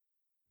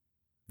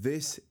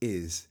This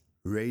is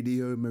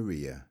Radio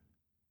Maria,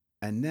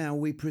 and now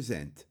we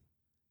present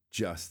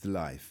Just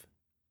Life.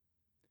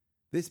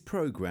 This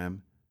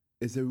program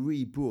is a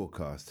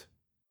rebroadcast.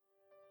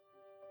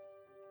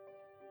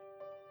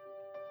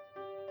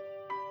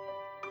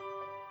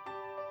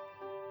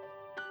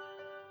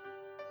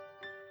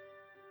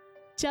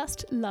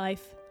 Just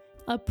Life,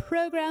 a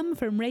programme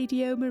from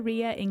Radio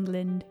Maria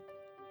England.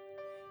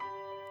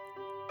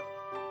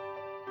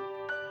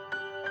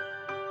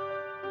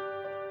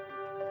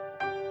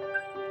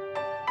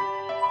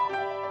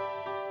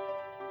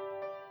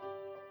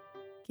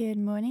 Good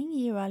morning,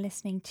 you are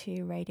listening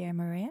to Radio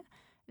Maria.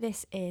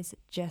 This is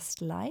Just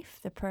Life,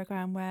 the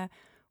programme where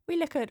we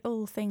look at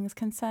all things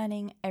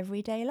concerning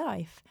everyday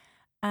life.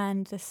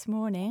 And this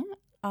morning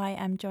I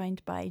am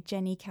joined by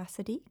Jenny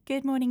Cassidy.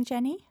 Good morning,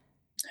 Jenny.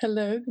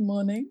 Hello, good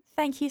morning.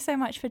 Thank you so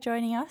much for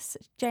joining us.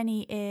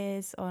 Jenny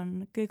is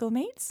on Google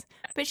Meets,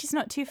 but she's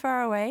not too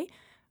far away.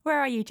 Where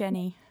are you,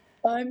 Jenny?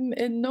 I'm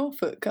in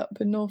Norfolk, up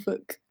in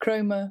Norfolk,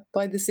 Cromer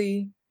by the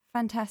sea.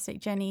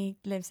 Fantastic. Jenny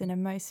lives in a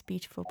most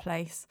beautiful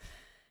place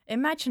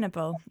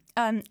imaginable.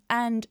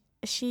 And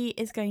she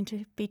is going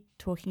to be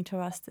talking to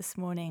us this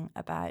morning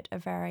about a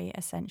very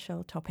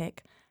essential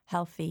topic,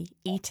 healthy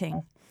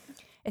eating.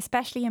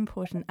 Especially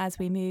important as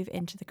we move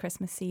into the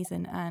Christmas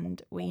season,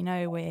 and we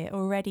know we're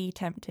already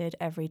tempted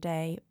every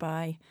day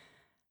by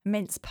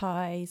mince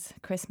pies,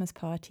 Christmas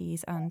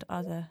parties and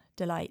other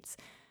delights.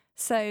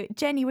 So,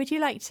 Jenny, would you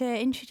like to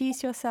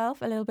introduce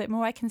yourself a little bit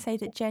more? I can say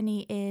that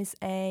Jenny is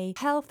a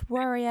health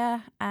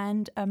warrior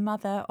and a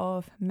mother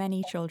of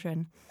many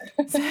children.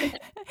 So,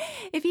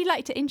 if you'd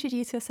like to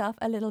introduce yourself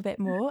a little bit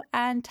more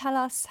and tell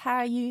us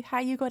how you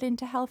got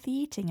into healthy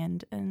eating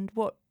and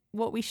what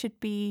we should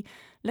be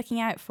looking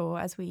out for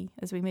as we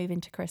move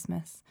into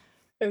Christmas.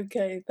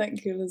 Okay,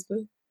 thank you,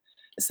 Elizabeth.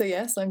 So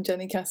yes, I'm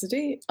Jenny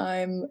Cassidy.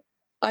 I'm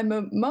a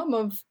mum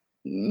of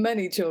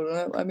many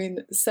children. I mean,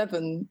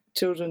 7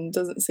 children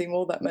doesn't seem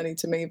all that many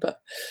to me, but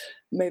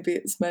maybe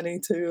it's many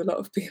to a lot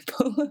of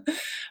people.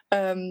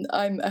 I'm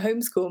a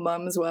homeschool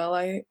mum as well.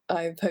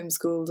 I've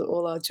homeschooled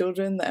all our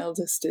children. The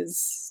eldest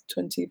is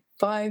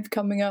 25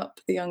 coming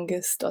up. The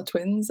youngest are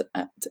twins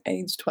at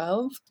age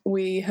 12.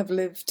 We have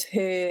lived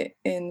here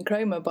in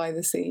Cromer by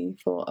the sea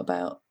for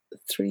about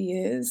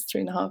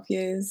 3.5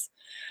 years.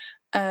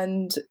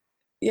 And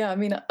yeah, I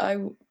mean, I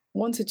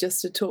wanted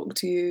just to talk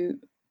to you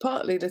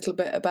partly a little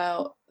bit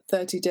about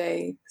 30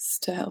 Days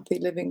to Healthy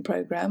Living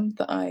program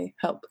that I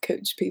help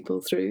coach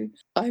people through.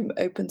 I'm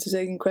open to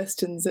taking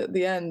questions at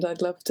the end.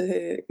 I'd love to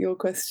hear your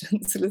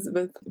questions,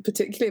 Elizabeth,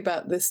 particularly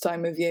about this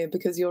time of year,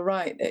 because you're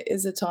right, it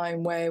is a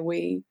time where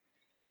we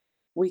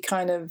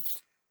kind of,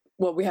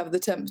 we have the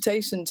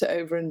temptation to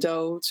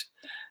overindulge.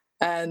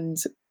 And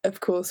of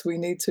course, we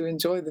need to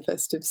enjoy the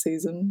festive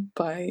season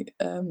by,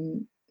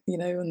 and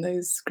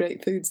those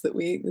great foods that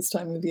we eat this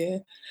time of year.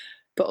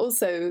 But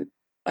also,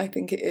 I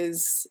think it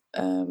is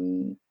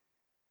in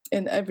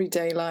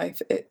everyday life,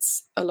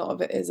 a lot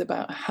of it is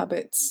about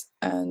habits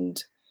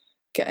and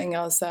getting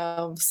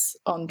ourselves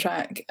on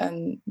track.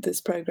 And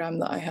this program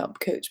that I help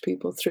coach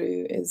people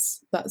through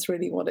that's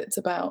really what it's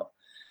about.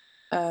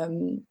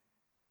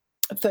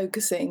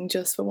 Focusing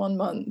just for 1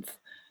 month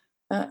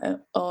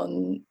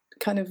on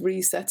kind of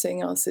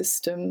resetting our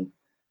system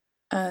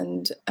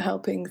and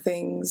helping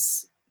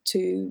things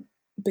to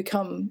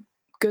become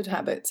good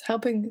habits,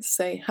 helping,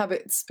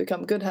 habits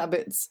become good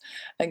habits,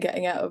 and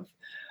getting out of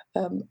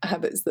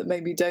habits that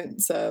maybe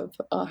don't serve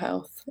our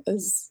health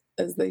as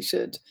they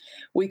should.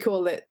 We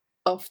call it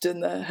often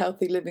the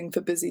healthy living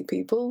for busy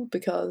people,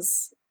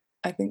 because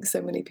I think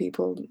so many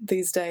people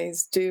these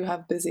days do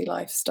have busy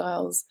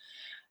lifestyles,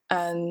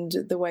 and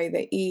the way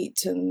they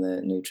eat and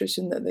the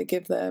nutrition that they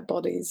give their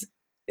bodies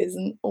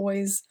isn't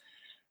always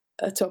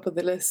a top of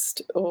the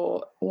list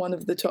or one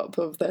of the top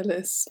of their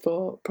lists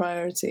for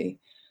priority.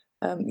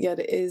 Yet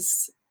it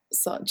is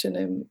such an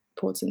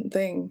important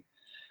thing.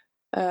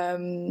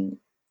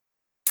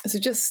 So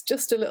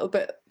just a little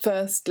bit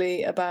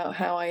firstly about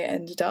how I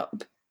ended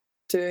up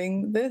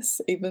doing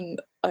this. Even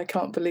I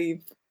can't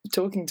believe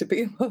talking to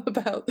people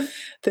about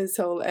this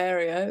whole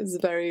area is a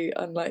very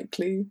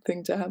unlikely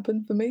thing to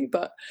happen for me.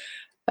 But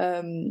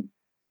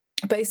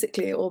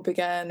basically it all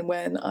began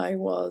when I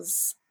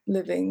was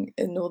living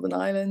in Northern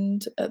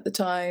Ireland at the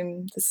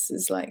time. This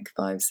is like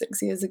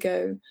 5-6 years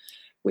ago.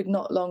 We'd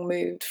not long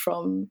moved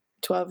from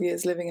 12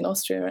 years living in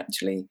Austria,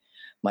 actually.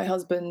 My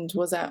husband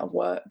was out of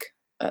work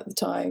at the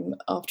time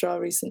after our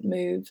recent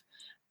move,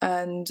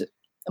 and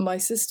my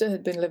sister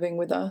had been living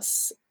with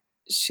us.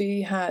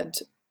 She had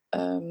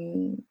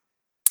been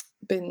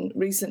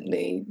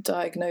recently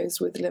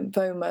diagnosed with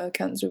lymphoma,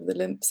 cancer of the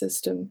lymph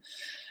system,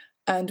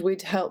 and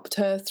we'd helped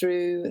her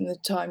through, in the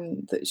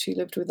time that she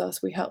lived with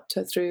us, we helped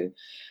her through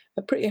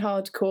a pretty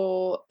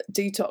hardcore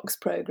detox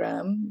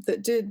program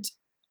that did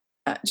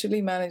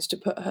actually manage to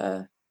put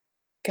her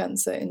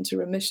cancer into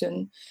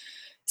remission.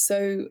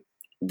 So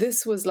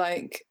this was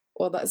like,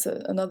 well, that's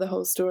another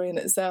whole story in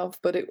itself,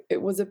 but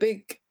it was a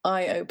big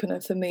eye-opener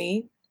for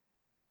me,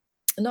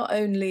 not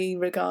only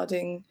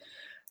regarding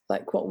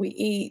like what we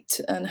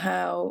eat and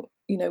how,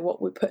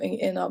 what we're putting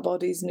in our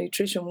bodies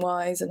nutrition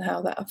wise and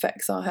how that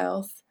affects our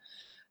health.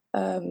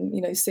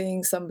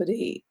 Seeing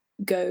somebody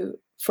go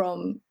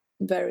from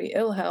very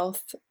ill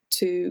health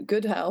to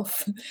good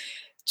health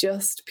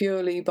just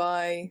purely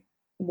by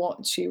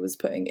what she was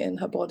putting in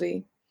her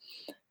body,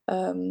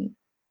 and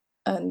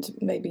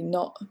maybe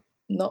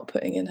not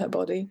putting in her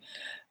body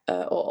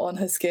or on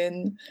her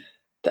skin,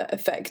 that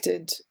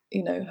affected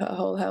her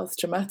whole health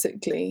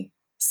dramatically.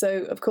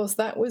 So of course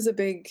that was a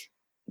big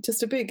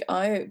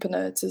eye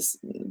opener, to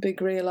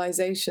big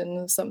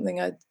realization. Something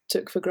I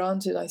took for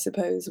granted, I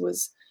suppose,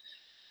 was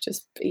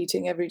just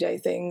eating everyday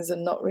things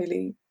and not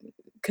really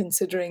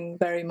considering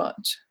very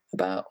much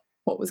about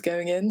what was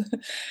going in.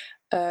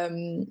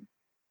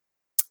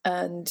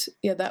 And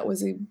yeah, that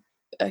was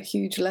a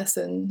huge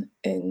lesson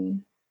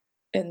in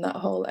that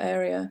whole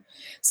area.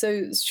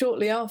 So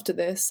shortly after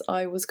this,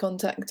 I was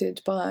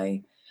contacted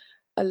by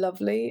a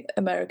lovely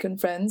American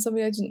friend,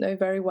 somebody I didn't know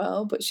very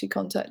well, but she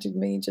contacted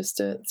me just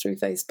through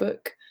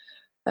Facebook.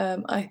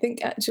 I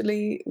think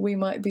actually we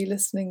might be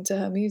listening to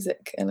her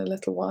music in a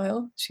little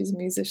while. She's a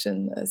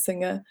musician, a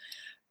singer.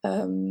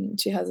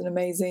 She has an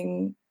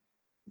amazing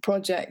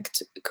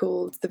project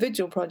called The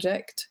Vigil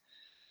Project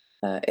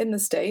in the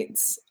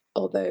States,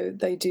 although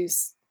they do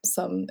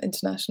some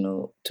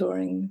international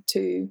touring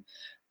too.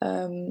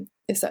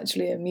 It's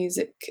actually a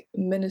music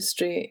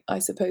ministry, I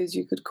suppose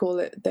you could call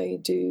it. They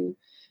do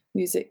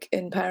music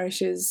in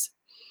parishes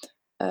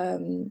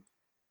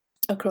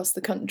across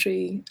the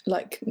country,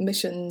 like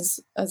missions,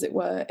 as it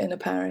were, in a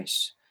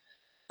parish.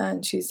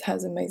 And she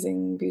has an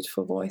amazing,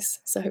 beautiful voice.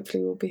 So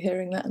hopefully we'll be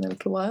hearing that in a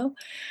little while.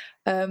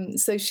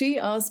 So she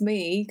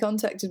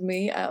contacted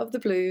me out of the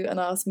blue and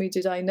asked me,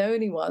 did I know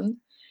anyone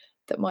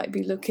that might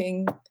be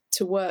looking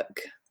to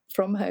work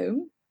from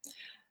home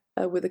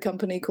with a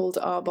company called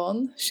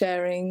Arbonne,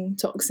 sharing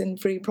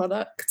toxin-free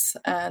products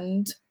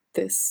and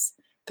this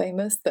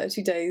famous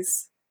 30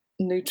 days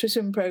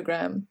nutrition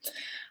program.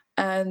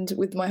 And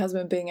with my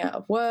husband being out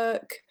of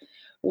work,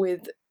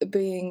 with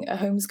being a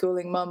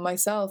homeschooling mum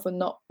myself and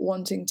not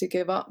wanting to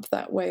give up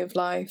that way of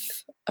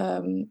life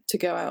to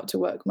go out to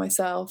work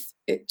myself,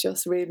 it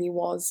just really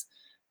was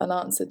an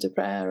answer to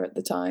prayer at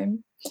the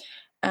time.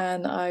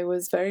 And I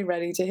was very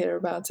ready to hear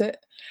about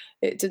it.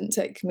 It didn't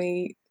take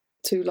me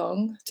too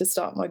long to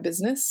start my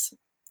business,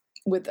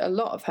 with a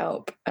lot of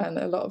help and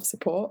a lot of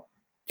support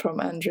from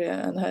Andrea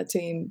and her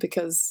team,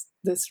 because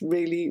this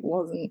really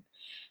wasn't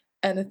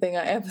anything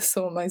I ever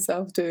saw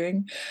myself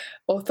doing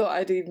or thought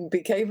I'd even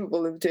be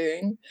capable of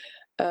doing.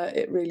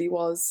 It really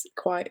was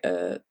quite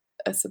a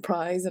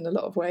surprise in a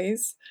lot of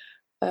ways.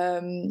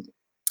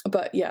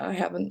 But yeah, I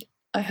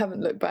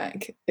haven't looked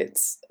back.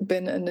 It's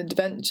been an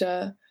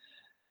adventure,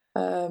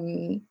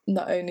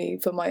 not only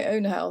for my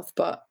own health,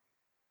 but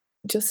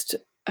just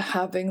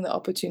having the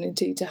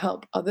opportunity to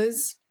help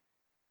others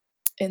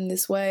in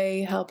this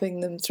way, helping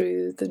them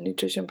through the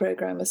nutrition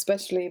program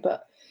especially,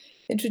 but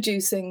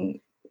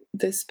introducing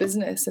this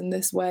business and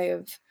this way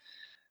of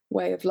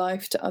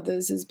life to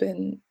others has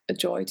been a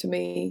joy to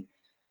me.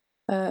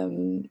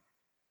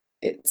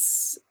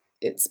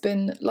 It's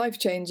been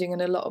life-changing in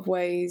a lot of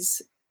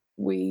ways.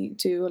 We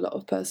do a lot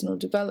of personal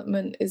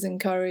development is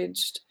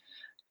encouraged,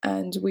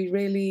 and we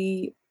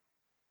really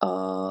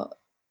are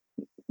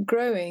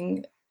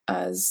growing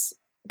as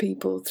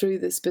people through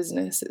this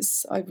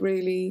business. I've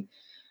really,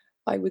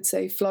 I would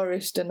say,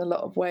 flourished in a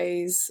lot of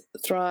ways,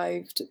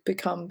 thrived,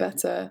 become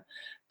better.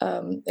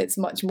 It's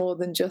much more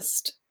than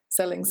just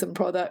selling some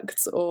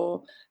products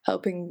or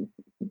helping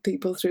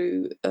people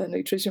through a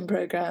nutrition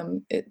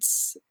program.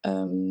 It's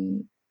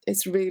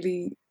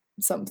really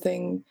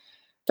something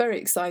very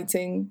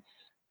exciting,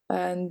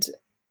 and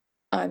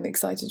I'm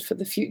excited for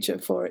the future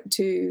for it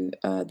too.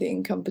 The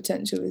income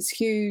potential is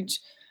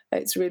huge.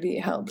 It's really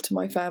helped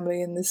my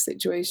family in this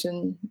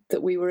situation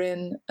that we were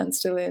in and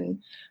still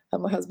in.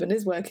 My husband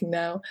is working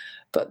now,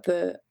 but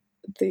the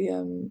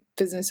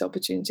business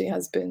opportunity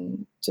has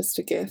been just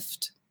a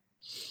gift.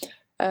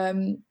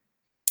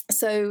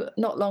 So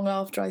not long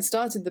after I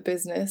started the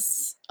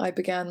business, I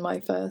began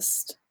my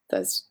first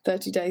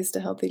 30 Days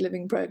to Healthy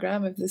Living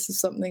program. If this is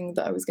something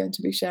that I was going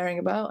to be sharing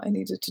about, I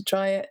needed to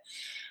try it.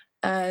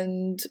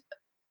 And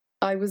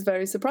I was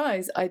very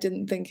surprised. I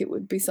didn't think it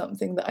would be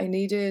something that I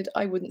needed.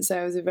 I wouldn't say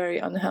I was a very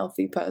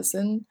unhealthy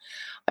person.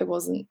 I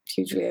wasn't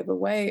hugely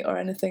overweight or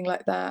anything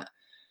like that.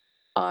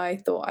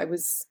 I thought I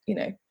was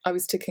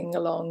ticking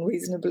along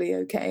reasonably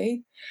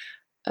okay.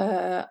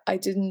 I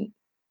didn't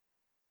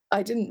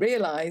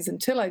realize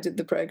until I did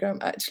the program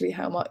actually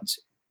how much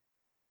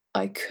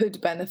I could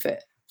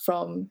benefit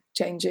from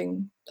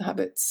changing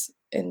habits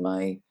in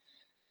my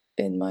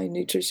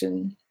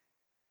nutrition.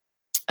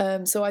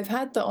 So I've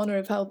had the honor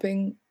of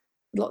helping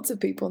lots of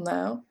people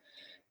now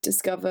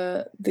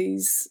discover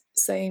these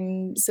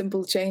same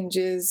simple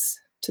changes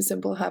to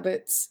simple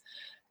habits.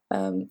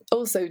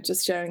 Also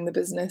just sharing the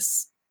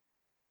business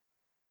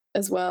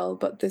as well,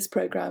 but this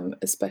program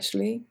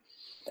especially.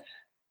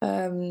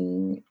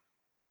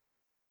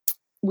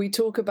 We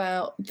talk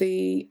about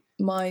the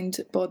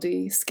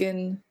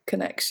mind-body-skin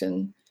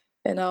connection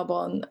in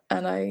Arbonne,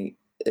 and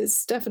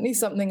it's definitely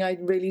something I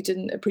really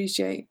didn't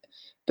appreciate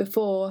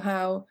before,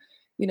 how,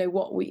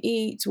 what we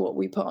eat, what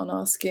we put on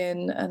our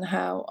skin, and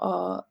how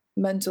our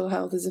mental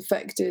health is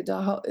affected,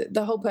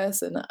 the whole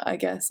person, I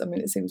guess. I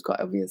mean, it seems quite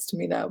obvious to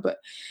me now, but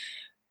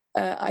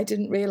I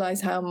didn't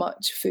realize how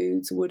much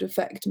foods would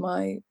affect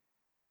my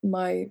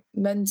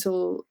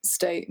mental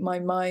state, my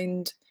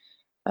mind,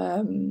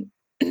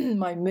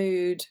 my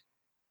mood.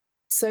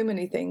 So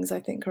many things, I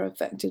think, are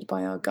affected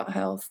by our gut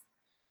health.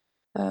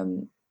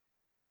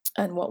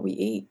 And what we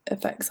eat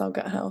affects our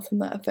gut health,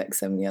 and that affects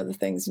so many other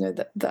things.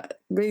 That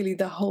really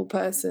the whole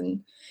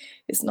person.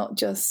 It's not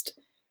just,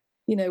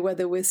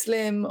 whether we're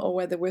slim or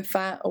whether we're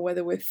fat or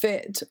whether we're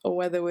fit or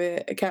whether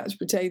we're a couch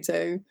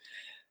potato.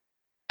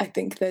 I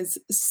think there's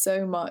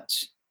so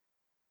much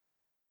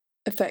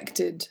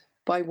affected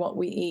by what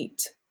we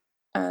eat,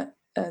 and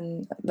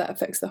that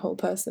affects the whole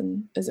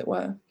person, as it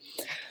were.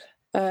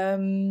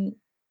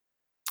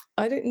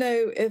 I don't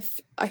know if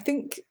I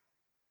think.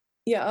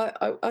 Yeah,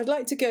 I'd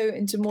like to go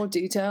into more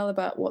detail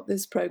about what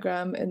this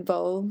program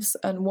involves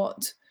and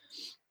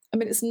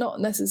it's not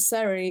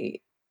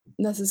necessarily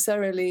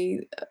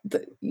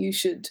that you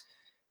should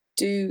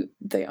do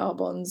the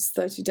Arbonne's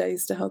 30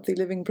 Days to Healthy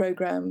Living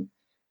program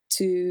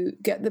to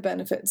get the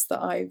benefits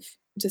that I've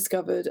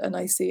discovered and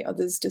I see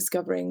others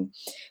discovering.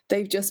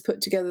 They've just put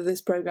together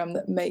this program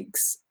that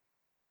makes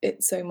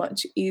it so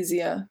much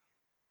easier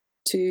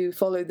to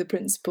follow the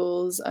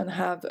principles and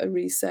have a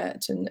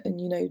reset and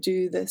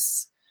do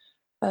this.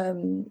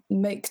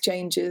 Make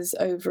changes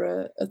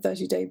over a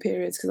 30-day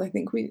period, because I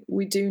think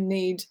we do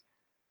need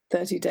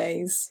 30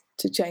 days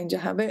to change a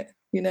habit.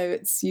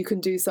 You can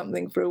do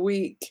something for a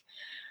week,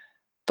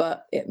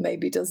 but it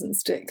maybe doesn't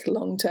stick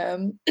long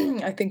term.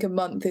 I think a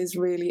month is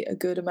really a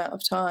good amount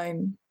of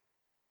time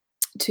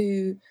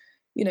to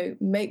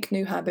make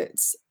new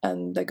habits,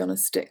 and they're going to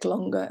stick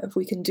longer if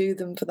we can do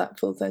them for that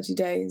full 30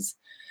 days.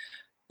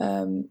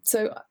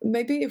 So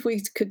maybe if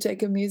we could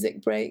take a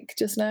music break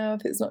just now,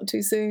 if it's not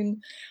too soon.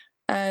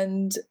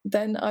 And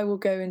then I will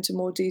go into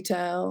more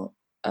detail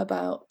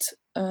about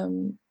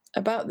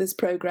this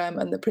program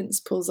and the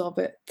principles of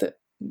it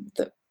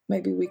that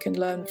maybe we can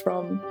learn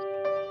from.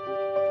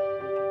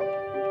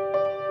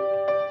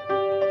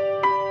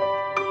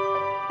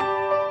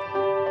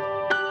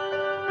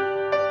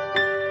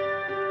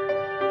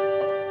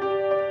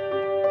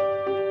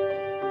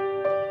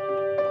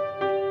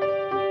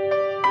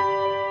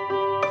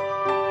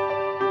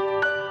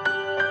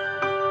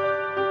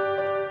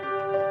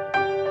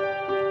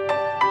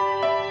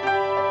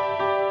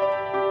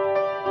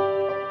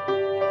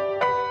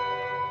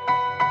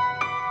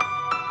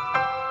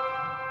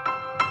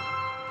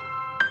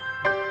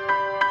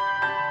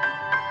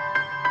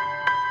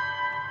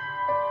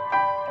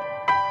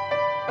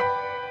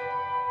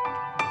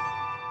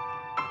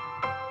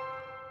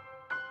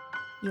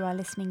 You are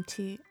listening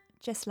to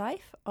Just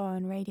Life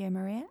on Radio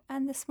Maria,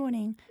 and this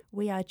morning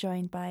we are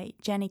joined by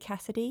Jenny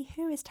Cassidy,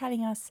 who is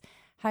telling us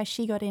how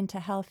she got into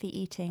healthy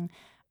eating,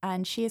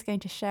 and she is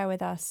going to share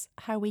with us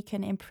how we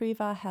can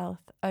improve our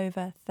health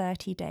over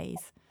 30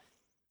 days.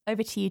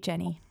 Over to you,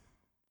 Jenny.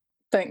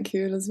 Thank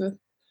you, Elizabeth.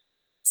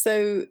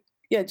 So,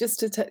 just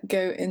to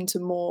go into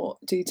more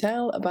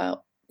detail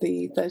about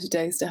the 30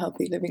 Days to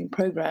Healthy Living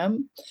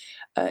program,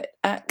 it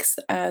acts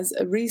as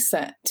a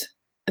reset,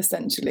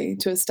 essentially,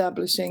 to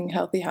establishing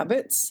healthy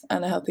habits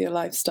and a healthier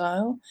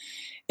lifestyle.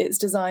 It's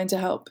designed to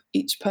help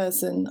each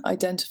person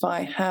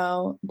identify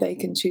how they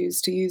can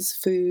choose to use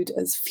food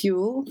as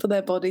fuel for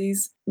their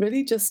bodies,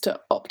 really just to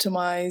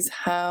optimize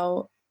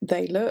how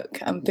they look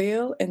and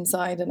feel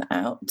inside and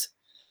out.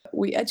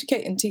 We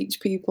educate and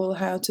teach people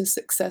how to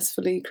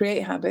successfully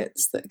create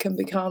habits that can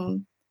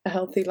become a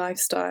healthy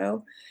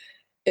lifestyle.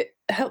 It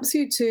helps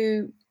you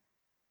to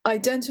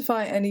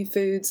identify any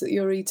foods that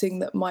you're eating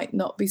that might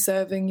not be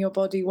serving your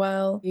body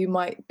well. You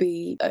might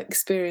be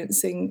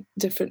experiencing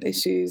different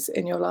issues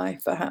in your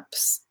life,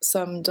 perhaps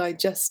some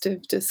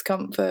digestive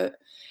discomfort.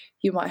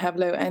 You might have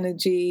low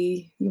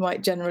energy. You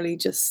might generally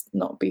just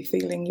not be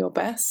feeling your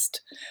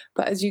best.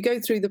 But as you go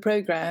through the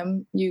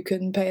program, you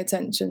can pay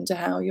attention to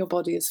how your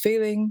body is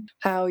feeling,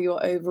 how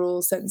your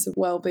overall sense of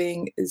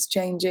well-being is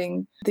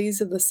changing.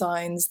 These are the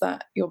signs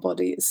that your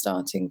body is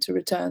starting to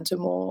return to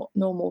more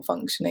normal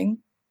functioning.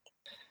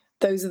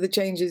 Those are the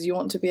changes you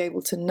want to be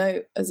able to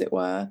note, as it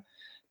were.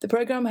 The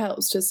program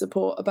helps to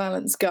support a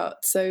balanced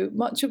gut. So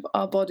much of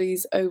our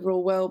body's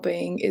overall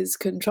well-being is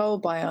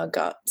controlled by our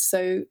gut.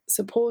 So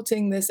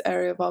supporting this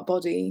area of our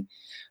body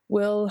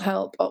will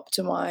help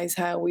optimize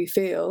how we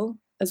feel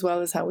as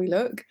well as how we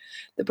look.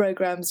 The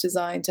program's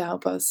designed to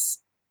help us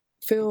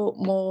feel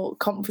more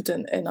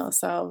confident in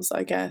ourselves,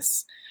 I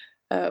guess,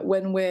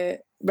 when we're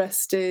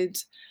rested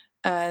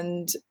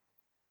and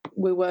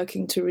we're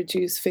working to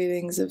reduce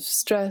feelings of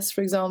stress,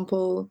 for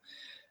example.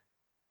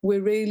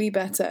 We're really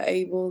better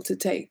able to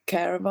take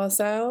care of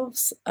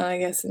ourselves. And I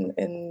guess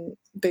in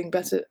being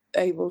better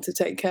able to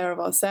take care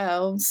of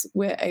ourselves,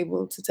 we're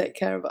able to take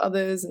care of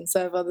others and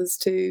serve others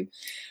too.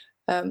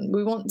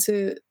 We want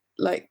to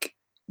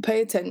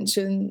pay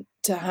attention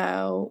to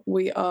how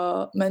we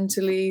are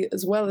mentally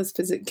as well as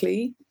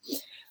physically.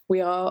 We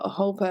are a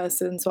whole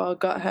person, so our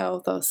gut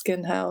health, our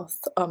skin health,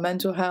 our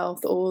mental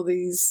health, all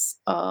these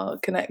are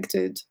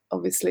connected,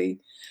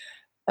 obviously.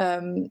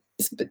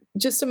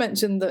 Just to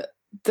mention that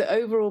the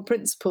overall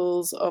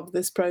principles of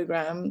this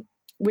program,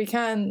 we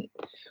can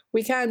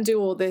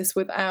do all this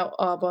without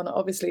Arbonne.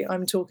 Obviously,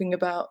 I'm talking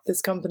about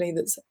this company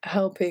that's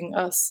helping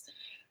us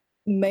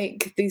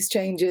make these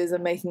changes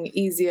and making it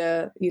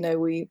easier.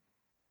 We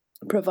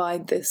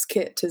provide this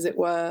kit, as it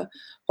were,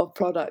 of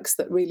products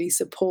that really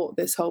support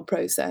this whole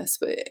process.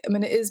 But I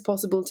mean, it is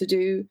possible to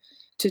do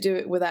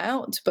it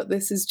without, but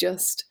this is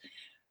just,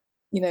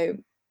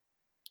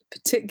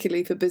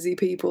 particularly for busy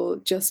people,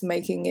 just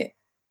making it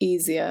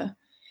easier.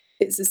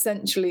 It's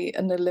essentially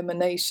an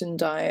elimination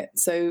diet.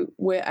 So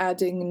we're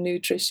adding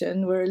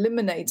nutrition, we're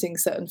eliminating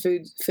certain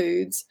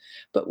foods,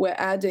 but we're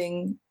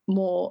adding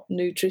more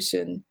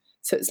nutrition.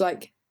 So it's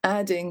like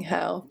adding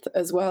health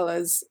as well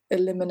as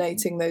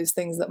eliminating those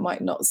things that might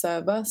not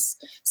serve us.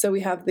 So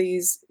we have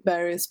these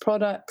various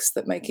products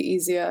that make it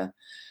easier.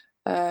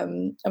 I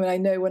mean, I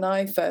know when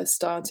I first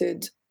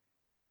started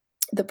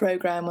the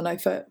program, when I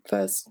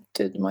first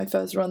did my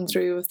first run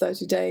through of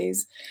 30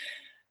 days,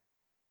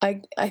 I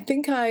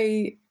think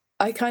I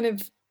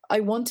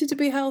wanted to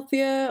be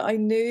healthier. I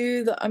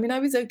knew that, I mean, I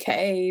was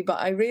okay, but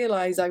I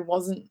realized I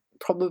wasn't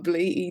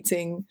probably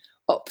eating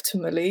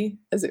optimally,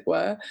 as it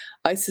were.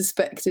 I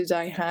suspected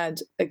I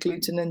had a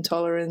gluten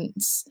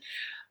intolerance.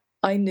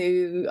 I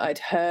knew, I'd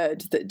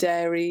heard that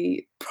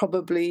dairy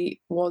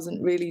probably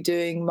wasn't really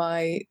doing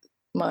my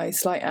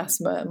slight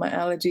asthma and my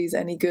allergies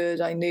any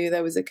good. I knew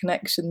there was a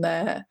connection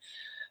there.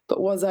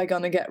 But was I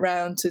going to get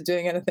round to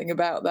doing anything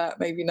about that?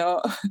 Maybe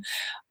not.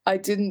 I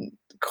didn't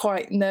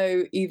quite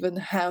know even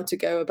how to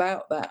go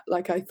about that.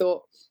 Like, I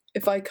thought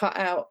if I cut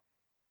out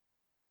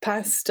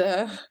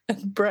pasta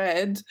and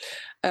bread,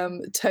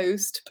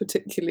 toast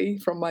particularly,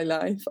 from my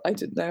life, I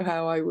didn't know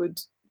how I would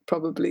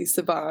probably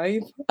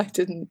survive.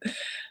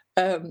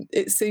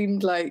 It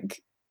seemed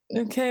like,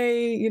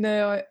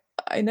 okay,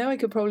 I know I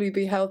could probably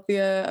be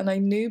healthier, and I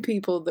knew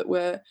people that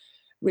were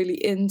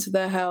really into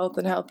their health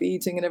and healthy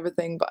eating and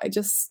everything, but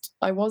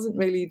I wasn't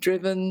really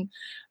driven,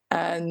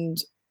 and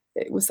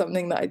it was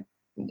something that I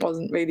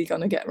wasn't really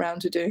going to get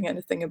around to doing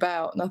anything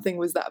about. Nothing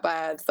was that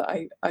bad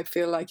that I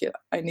feel like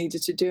I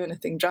needed to do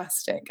anything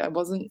drastic. I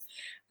wasn't,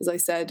 as I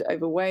said,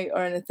 overweight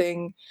or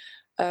anything,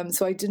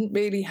 so I didn't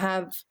really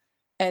have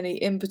any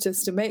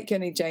impetus to make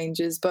any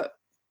changes. But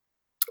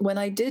when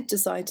I did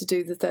decide to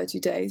do the 30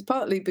 days,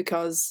 partly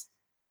because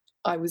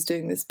I was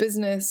doing this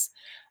business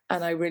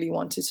and I really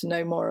wanted to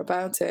know more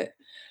about it,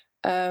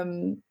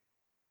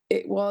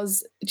 it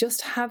was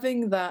just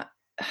having that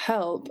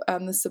help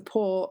and the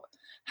support,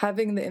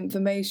 having the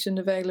information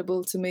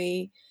available to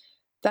me,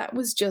 that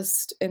was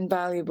just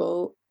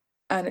invaluable.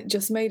 And it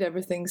just made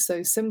everything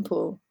so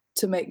simple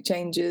to make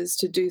changes,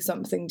 to do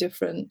something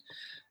different,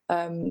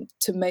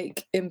 to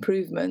make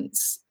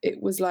improvements.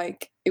 It was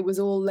like it was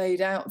all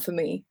laid out for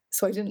me.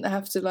 So I didn't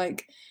have to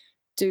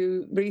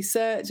do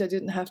research. I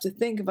didn't have to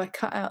think, if I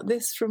cut out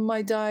this from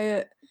my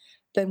diet,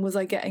 then was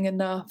I getting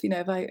enough?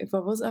 If I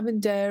wasn't having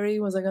dairy,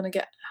 was I going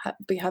to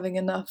be having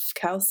enough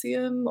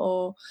calcium,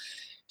 or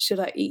should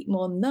I eat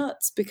more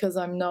nuts because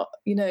I'm not?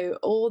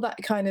 All that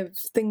kind of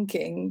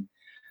thinking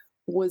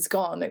was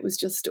gone. It was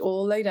just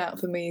all laid out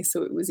for me,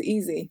 so it was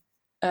easy.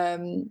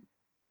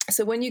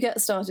 So when you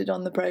get started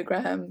on the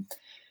program,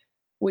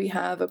 we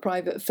have a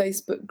private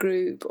Facebook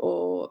group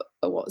or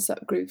a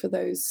WhatsApp group for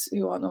those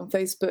who aren't on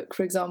Facebook,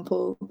 for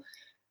example.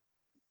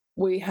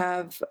 We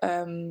have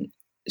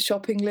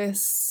shopping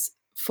lists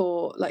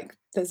for,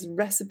 there's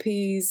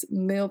recipes,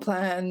 meal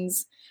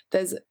plans.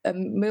 There's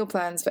meal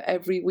plans for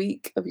every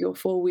week of your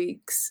 4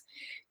 weeks.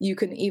 You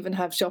can even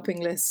have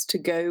shopping lists to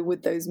go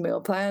with those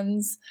meal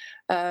plans.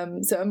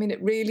 So, I mean,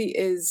 it really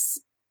is,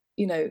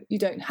 you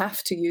don't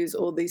have to use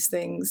all these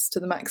things to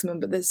the maximum,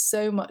 but there's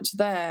so much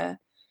there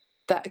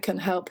that can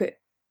help it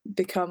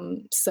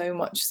become so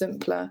much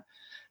simpler.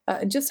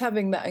 And just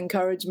having that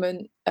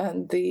encouragement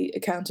and the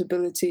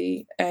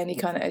accountability, any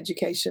kind of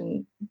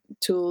education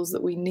tools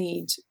that we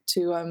need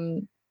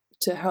to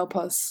help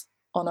us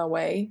on our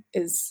way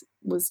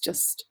was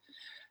just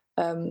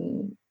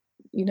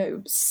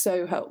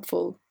so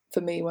helpful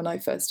for me when I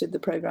first did the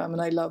program,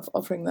 and I love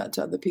offering that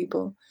to other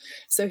people.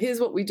 So here's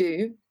what we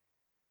do.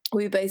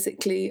 We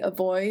basically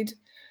avoid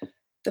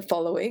the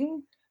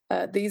following.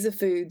 These are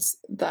foods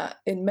that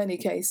in many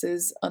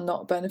cases are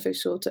not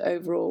beneficial to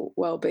overall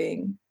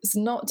well-being. It's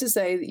not to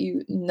say that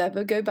you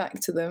never go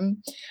back to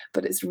them,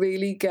 but it's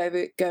really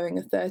going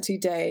a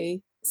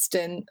 30-day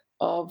stint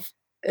of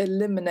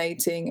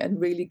eliminating and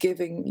really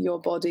giving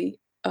your body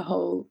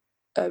a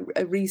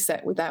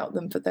reset without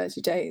them for 30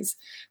 days.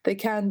 They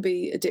can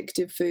be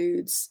addictive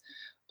foods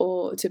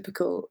or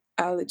typical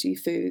allergy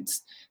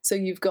foods. So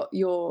you've got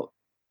your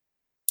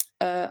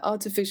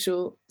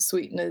artificial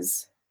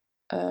sweeteners,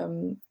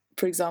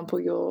 for example,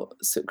 your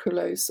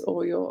sucralose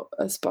or your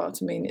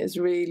aspartame is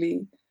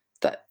really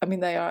that. I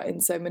mean, they are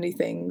in so many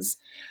things.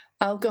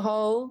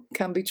 Alcohol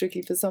can be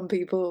tricky for some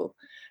people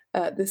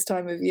this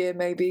time of year.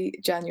 Maybe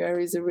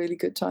January is a really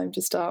good time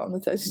to start on the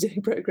 30-day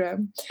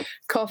program.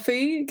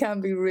 Coffee can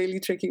be a really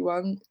tricky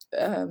one.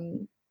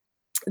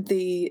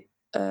 The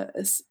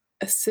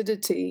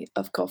acidity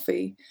of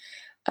coffee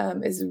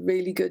is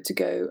really good to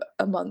go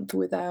a month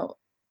without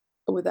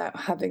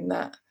having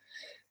that.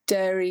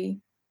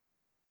 Dairy,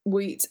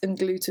 wheat and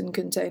gluten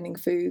containing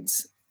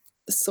foods,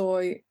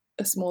 soy,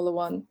 a smaller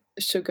one,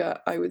 sugar,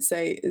 I would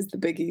say, is the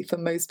biggie for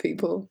most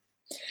people.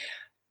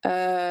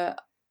 I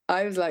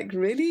was like,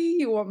 really?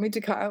 You want me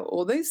to cut out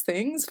all those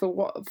things for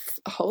what,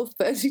 a whole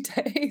 30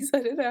 days? I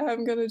don't know how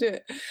I'm going to do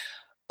it.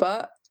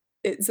 But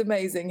it's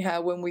amazing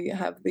how when we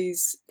have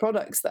these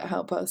products that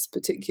help us,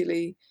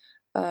 particularly,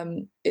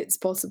 it's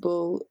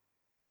possible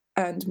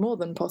and more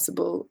than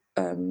possible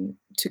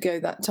to go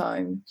that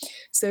time.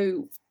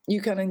 So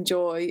you can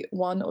enjoy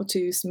 1 or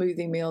 2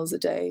 smoothie meals a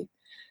day.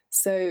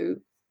 So,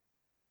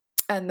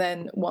 and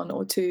then 1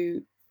 or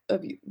 2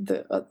 of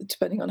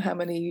depending on how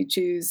many you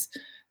choose,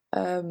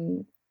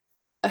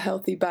 a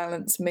healthy,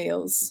 balanced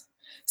meals.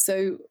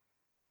 So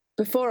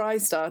before I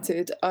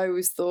started, I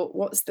always thought,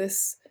 what's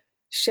this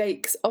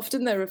shakes?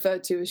 Often they're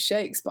referred to as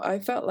shakes, but I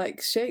felt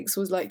like shakes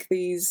was like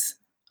these,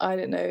 I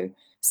don't know,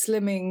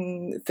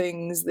 slimming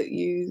things that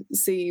you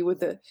see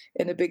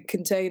in a big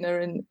container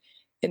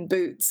in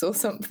Boots or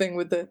something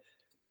with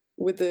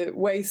the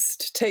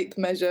waist tape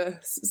measure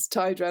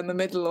tied around the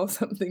middle or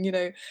something. You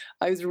know,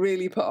 I was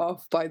really put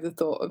off by the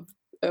thought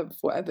of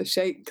whatever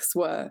shakes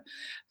were.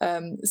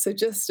 So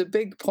just a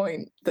big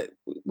point that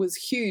was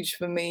huge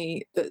for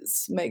me that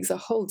makes a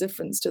whole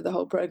difference to the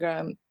whole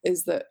program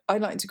is that I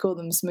like to call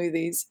them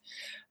smoothies.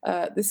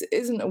 This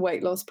isn't a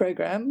weight loss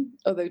program,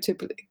 although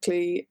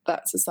typically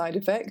that's a side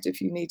effect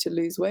if you need to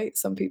lose weight.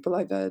 Some people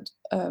I've heard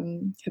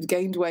have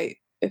gained weight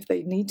if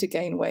they need to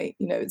gain weight.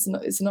 You know,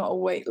 it's not a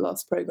weight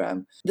loss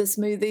program. The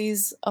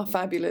smoothies are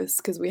fabulous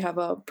because we have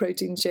our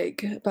protein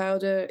shake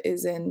powder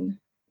is in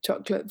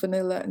chocolate,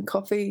 vanilla and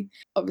coffee.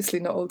 Obviously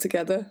not all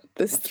together.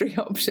 There's 3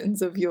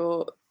 options of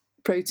your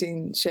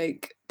protein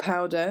shake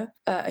powder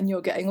and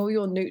you're getting all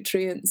your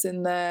nutrients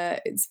in there.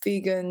 It's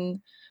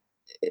vegan.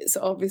 It's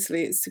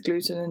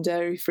gluten and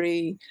dairy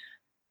free,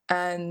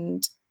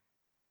 and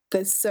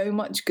there's so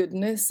much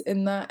goodness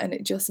in that, and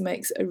it just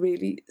makes a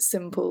really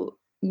simple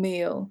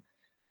meal.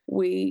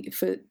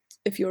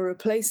 If you're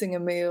replacing a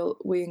meal,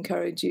 we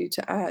encourage you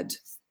to add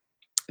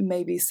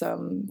maybe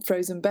some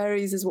frozen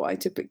berries is what I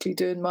typically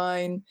do in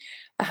mine,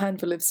 a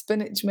handful of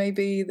spinach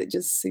maybe that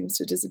just seems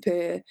to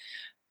disappear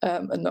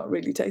and not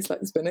really taste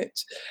like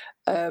spinach,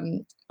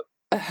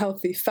 a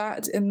healthy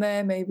fat in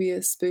there, maybe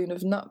a spoon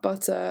of nut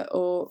butter,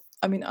 or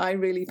I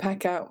really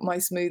pack out my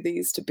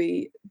smoothies to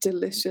be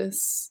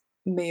delicious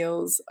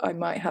meals. I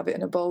might have it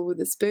in a bowl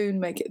with a spoon,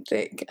 make it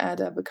thick,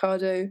 add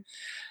avocado.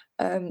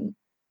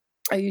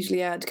 I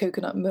usually add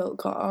coconut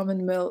milk or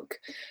almond milk.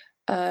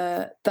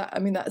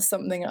 That's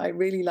something I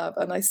really love,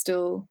 and I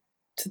still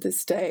to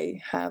this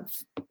day have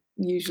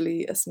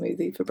usually a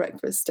smoothie for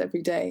breakfast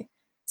every day.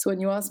 So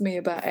when you ask me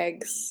about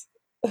eggs,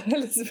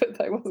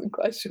 Elizabeth, I wasn't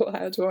quite sure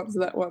how to answer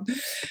that one.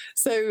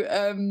 So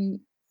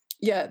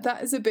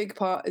that is a big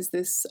part, is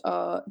this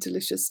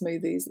delicious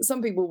smoothies that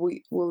some people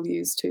will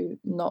use too,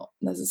 not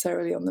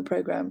necessarily on the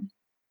program.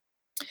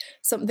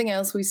 Something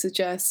else we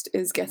suggest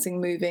is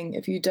getting moving.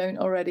 If you don't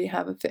already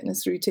have a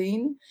fitness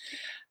routine,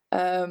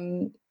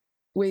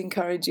 we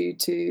encourage you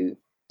to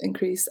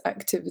increase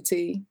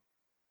activity.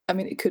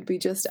 It could be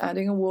just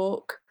adding a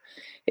walk.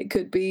 It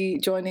could be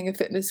joining a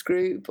fitness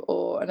group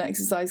or an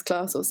exercise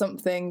class or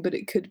something, but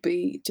it could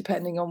be,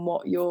 depending on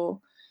what your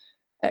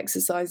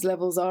exercise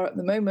levels are at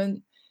the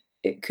moment,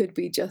 it could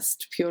be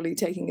just purely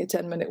taking a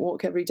 10-minute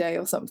walk every day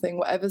or something,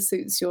 whatever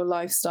suits your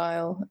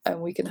lifestyle,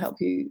 and we can help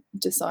you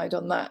decide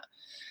on that.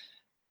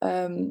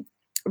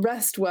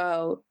 Rest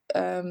well.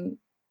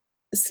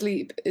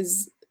 Sleep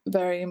is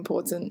very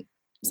important.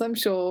 So I'm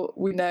sure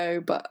we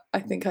know, but I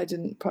think I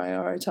didn't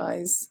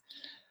prioritize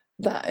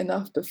that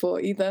enough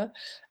before either.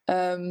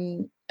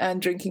 And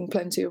drinking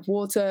plenty of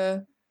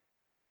water,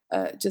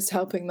 just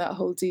helping that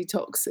whole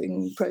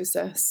detoxing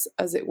process,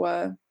 as it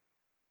were.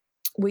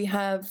 We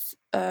have,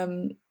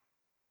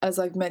 as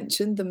I've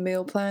mentioned, the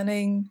meal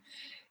planning.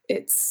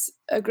 It's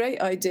a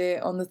great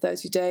idea on the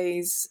 30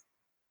 days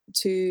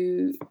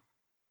to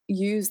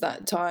use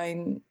that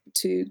time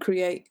to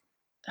create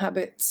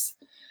habits.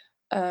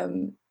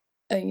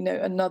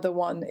 Another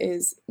one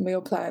is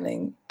meal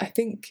planning. I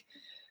think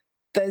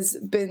there's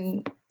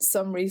been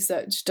some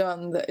research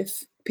done that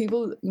if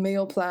people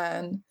meal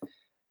plan,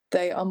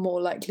 they are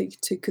more likely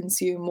to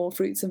consume more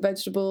fruits and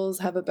vegetables,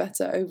 have a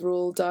better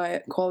overall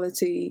diet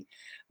quality,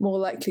 more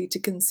likely to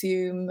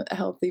consume a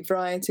healthy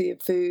variety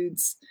of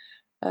foods.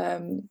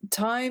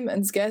 Time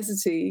and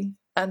scarcity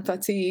and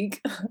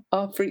fatigue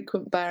are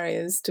frequent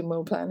barriers to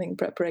meal planning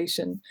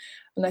preparation.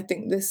 And I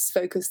think this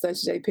focused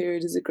 30-day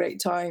period is a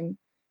great time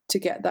to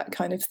get that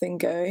kind of thing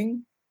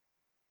going.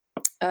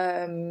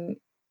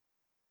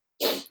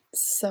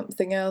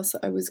 Something else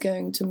I was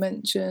going to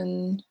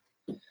mention.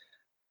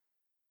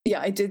 Yeah,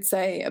 I did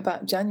say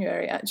about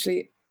January,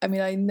 actually. I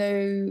mean, I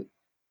know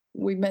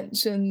we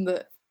mentioned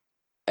that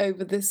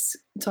over this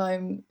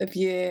time of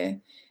year,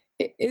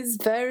 it is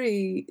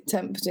very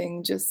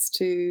tempting just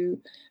to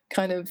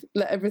kind of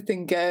let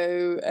everything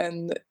go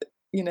and,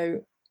 you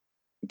know,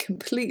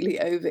 completely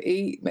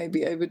overeat,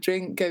 maybe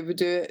overdrink,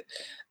 overdo it,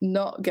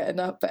 not get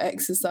enough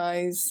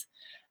exercise.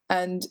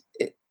 And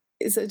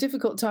it's a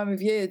difficult time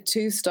of year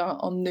to start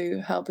on new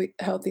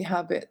healthy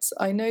habits.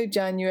 I know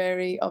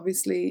January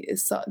obviously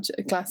is such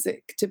a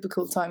classic,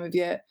 typical time of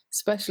year,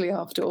 especially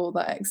after all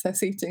that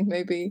excess eating,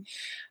 maybe,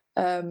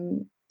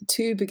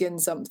 to begin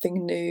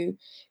something new.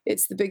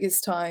 It's the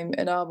biggest time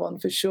in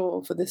Arbonne for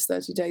sure for this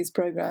 30 days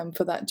program,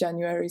 for that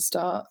January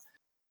start.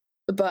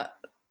 But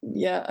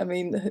yeah, I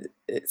mean,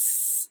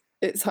 it's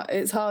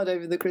hard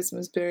over the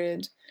Christmas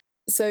period.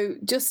 So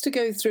just to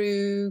go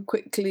through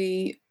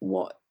quickly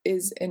what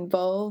is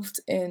involved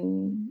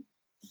in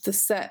the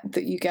set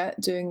that you get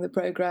doing the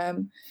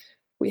program,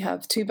 we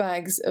have 2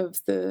 bags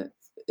of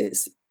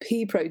it's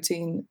pea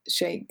protein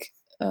shake.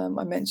 I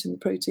mentioned the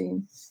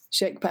protein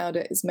shake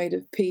powder is made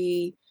of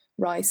pea,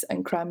 rice,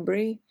 and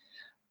cranberry.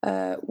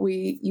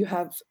 You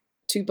have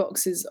 2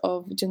 boxes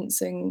of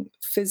ginseng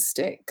fizz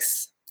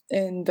sticks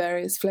in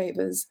various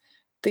flavors.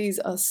 These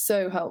are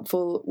so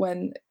helpful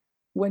when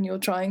you're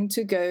trying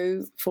to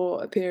go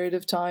for a period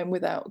of time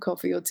without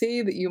coffee or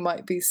tea that you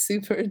might be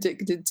super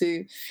addicted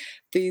to.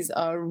 These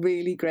are a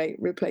really great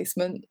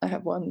replacement. I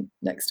have one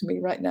next to me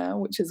right now,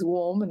 which is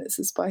warm and it's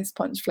a spice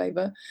punch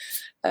flavor.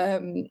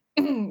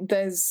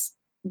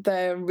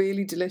 They're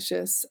really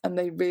delicious and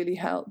they really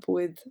help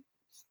with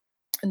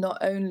not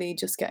only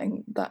just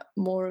getting that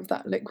more of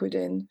that liquid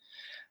in,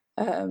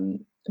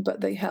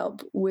 but they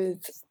help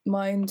with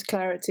mind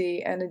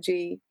clarity,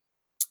 energy.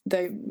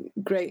 They're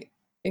great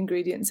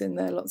ingredients in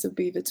there, lots of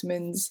B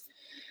vitamins.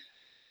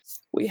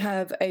 We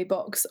have a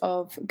box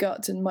of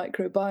gut and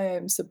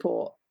microbiome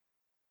support,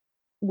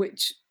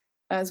 which,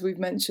 as we've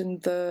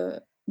mentioned,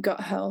 the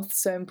gut health,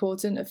 so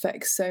important,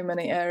 affects so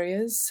many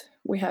areas.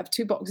 We have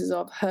 2 boxes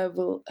of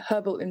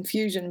herbal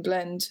infusion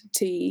blend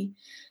tea,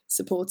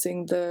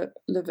 supporting the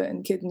liver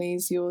and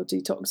kidneys, your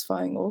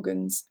detoxifying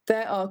organs.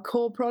 There are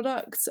core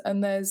products,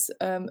 and there's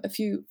a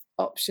few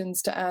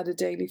options to add a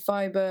daily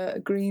fiber, a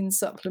green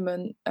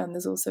supplement, and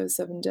there's also a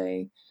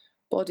 7-day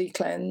body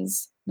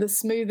cleanse. The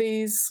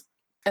smoothies,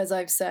 as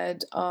I've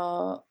said,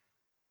 to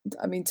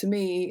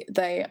me,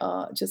 they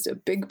are just a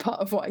big part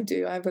of what I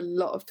do. I have a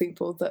lot of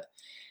people that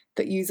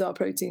use our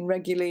protein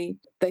regularly.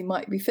 They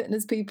might be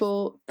fitness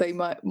people, they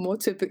might more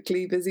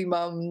typically busy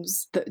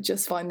mums that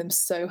just find them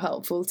so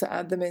helpful to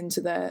add them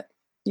into their,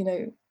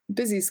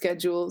 busy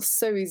schedule,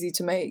 so easy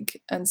to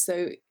make, and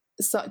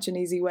such an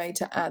easy way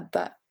to add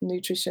that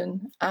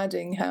nutrition,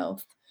 adding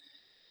health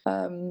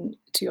to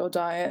your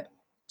diet.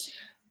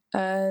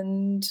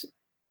 And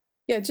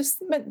yeah, just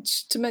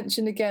to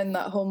mention again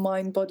that whole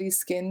mind, body,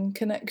 skin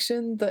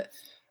connection, that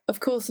of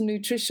course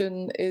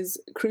nutrition is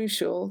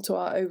crucial to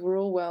our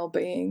overall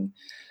well-being,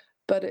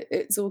 but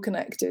it's all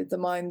connected, the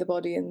mind, the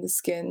body, and the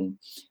skin.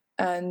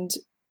 And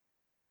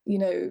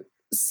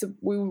so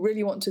we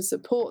really want to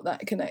support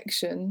that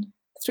connection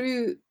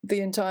through the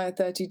entire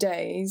 30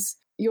 days.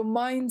 Your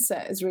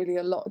mindset is really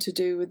a lot to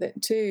do with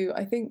it too.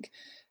 I think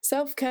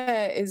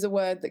self-care is a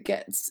word that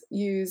gets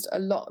used a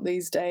lot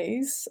these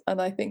days,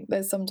 and I think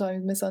there's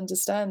sometimes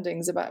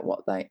misunderstandings about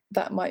what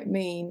that might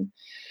mean.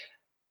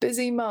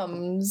 Busy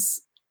mums,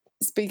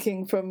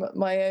 speaking from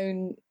my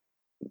own,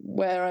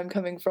 where I'm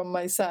coming from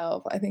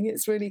myself, I think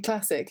it's really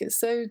classic. It's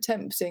so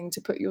tempting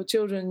to put your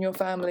children and your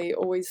family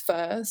always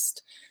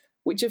first,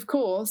 which of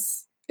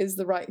course is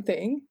the right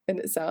thing in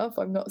itself.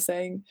 I'm not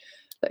saying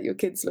let your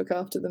kids look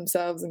after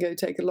themselves and go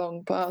take a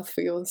long path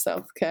for your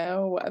self-care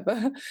or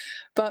whatever.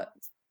 But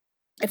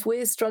if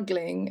we're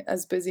struggling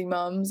as busy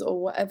mums,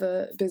 or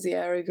whatever busy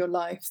area of your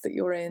life that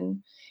you're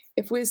in,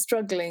 if we're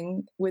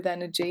struggling with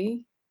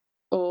energy,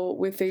 or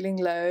we're feeling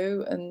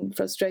low and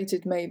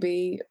frustrated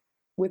maybe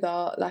with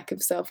our lack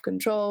of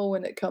self-control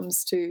when it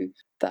comes to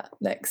that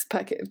next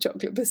packet of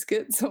chocolate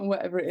biscuits or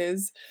whatever it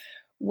is,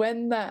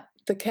 when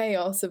the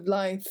chaos of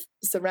life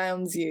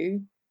surrounds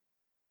you,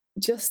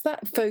 just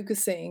that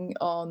focusing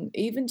on,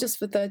 even just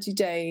for 30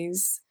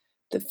 days,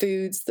 the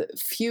foods that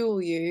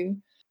fuel you,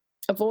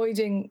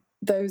 avoiding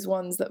those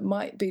ones that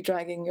might be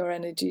dragging your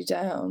energy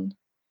down,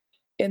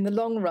 in the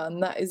long run,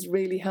 that is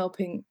really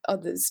helping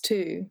others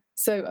too.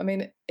 So,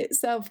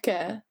 it's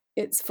self-care,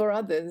 it's for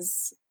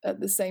others at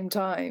the same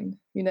time.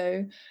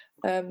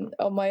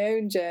 On my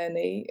own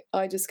journey,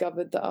 I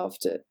discovered that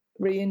after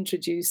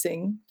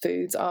reintroducing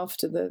foods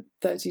after the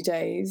 30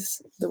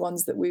 days, the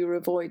ones that we were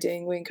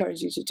avoiding, we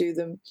encourage you to do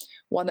them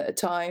one at a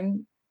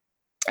time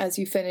as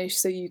you finish,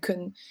 so you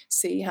can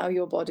see how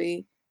your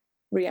body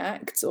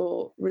reacts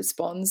or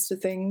responds to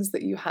things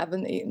that you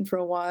haven't eaten for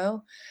a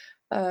while.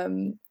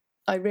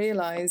 I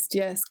realized,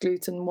 yes,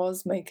 gluten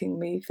was making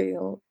me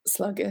feel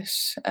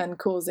sluggish and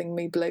causing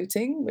me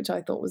bloating, which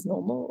I thought was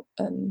normal,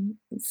 and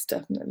it's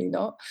definitely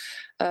not.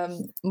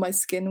 My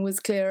skin was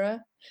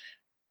clearer,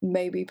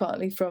 maybe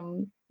partly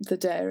from the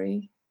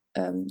dairy,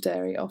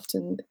 dairy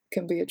often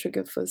can be a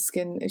trigger for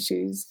skin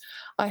issues.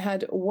 I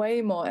had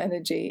way more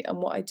energy, and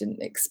what I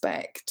didn't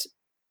expect,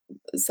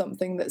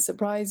 something that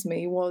surprised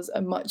me, was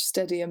a much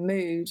steadier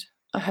mood.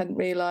 I hadn't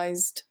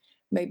realised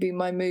maybe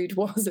my mood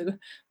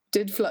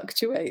did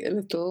fluctuate a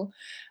little.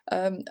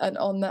 And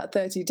on that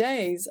 30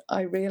 days,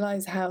 I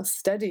realised how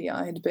steady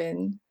I had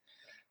been.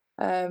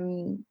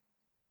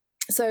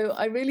 So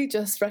I really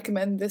just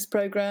recommend this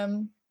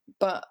program,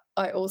 but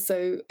I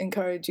also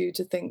encourage you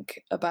to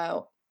think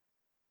about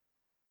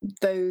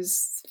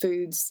those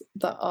foods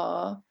that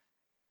are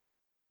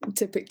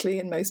typically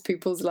in most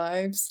people's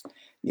lives,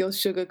 your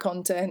sugar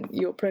content,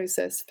 your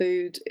processed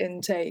food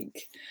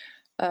intake.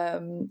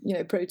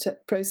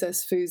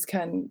 Processed foods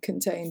can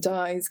contain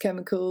dyes,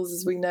 chemicals,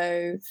 as we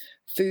know,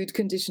 food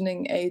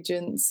conditioning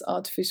agents,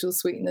 artificial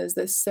sweeteners.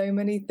 There's so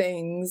many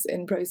things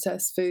in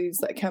processed foods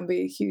that can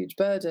be a huge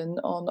burden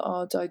on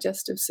our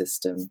digestive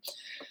system,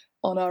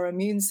 on our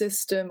immune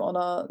system, on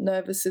our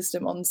nervous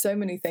system, on so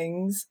many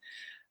things.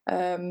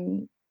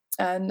 And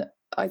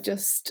I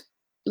just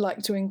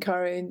like to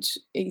encourage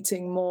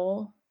eating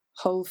more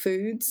whole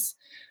foods,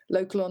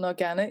 local and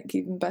organic,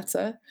 even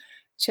better.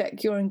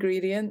 Check your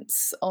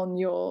ingredients on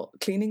your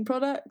cleaning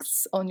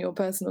products, on your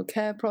personal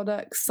care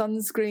products.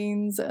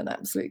 Sunscreens, an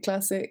absolute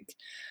classic.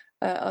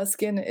 Our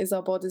skin is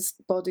our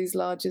body's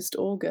largest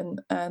organ,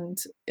 and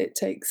it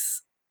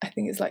takes, I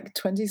think it's like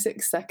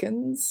 26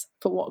 seconds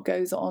for what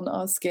goes on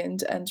our skin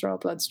to enter our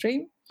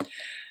bloodstream.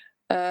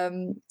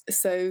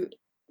 So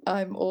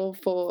I'm all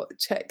for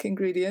check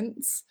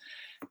ingredients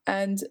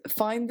and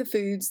find the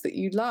foods that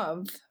you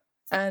love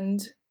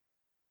and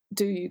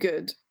do you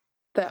good.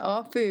 There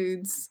are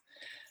foods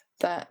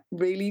that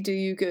really do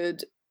you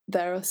good.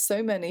 There are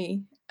so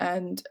many,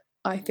 and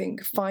I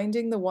think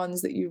finding the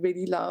ones that you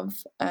really love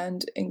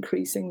and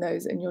increasing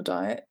those in your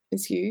diet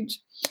is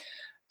huge.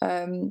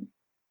 And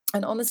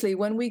honestly,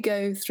 when we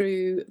go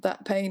through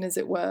that pain, as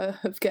it were,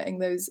 of getting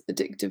those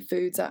addictive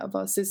foods out of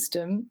our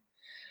system,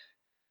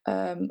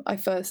 I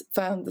first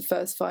found the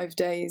first 5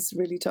 days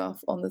really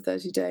tough on the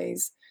 30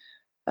 days.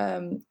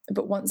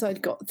 But once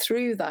I'd got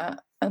through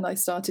that and I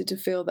started to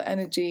feel the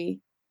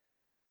energy,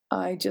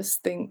 I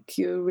just think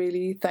you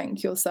really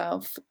thank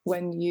yourself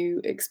when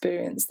you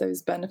experience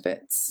those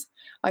benefits.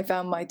 I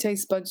found my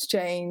taste buds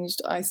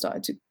changed. I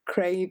started to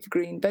crave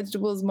green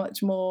vegetables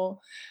much more.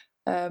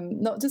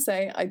 Not to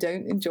say I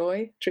don't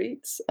enjoy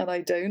treats, and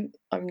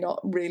I'm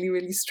not really,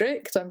 really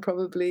strict. I'm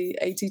probably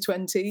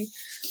 80-20,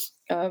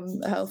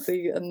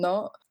 healthy and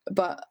not.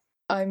 But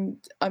I'm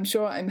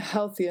sure I'm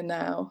healthier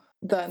now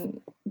than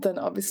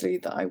obviously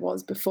that I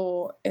was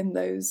before in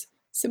those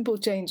simple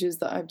changes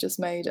that I've just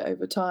made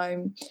over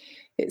time.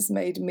 It's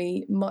made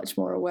me much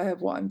more aware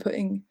of what I'm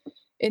putting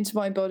into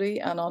my body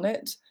and on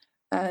it,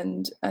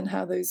 and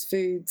how those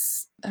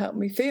foods help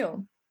me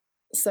feel.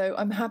 So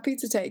I'm happy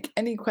to take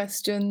any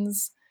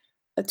questions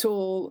at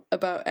all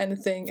about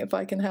anything if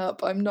I can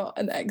help. I'm not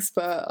an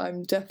expert.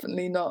 I'm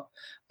definitely not.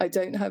 I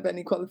don't have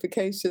any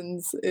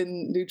qualifications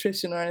in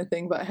nutrition or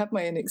anything, but I have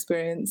my own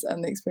experience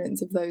and the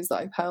experience of those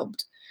that I've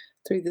helped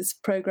through this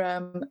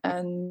program,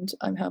 and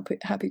I'm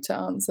happy to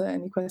answer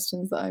any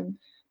questions that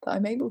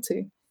I'm able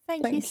to.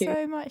 Thank you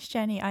so much,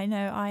 Jenny. I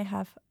know I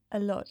have a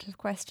lot of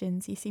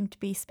questions. You seem to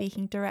be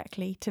speaking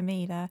directly to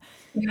me there.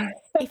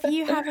 If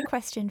you have a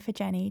question for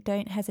Jenny,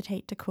 don't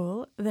hesitate to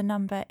call. The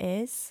number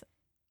is,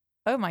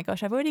 oh my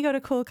gosh, I've already got a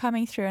call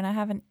coming through and I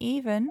haven't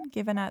even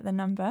given out the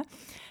number.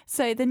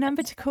 So the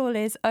number to call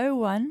is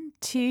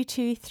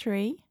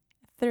 01223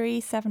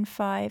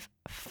 375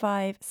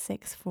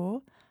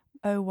 564,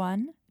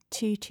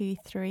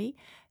 01223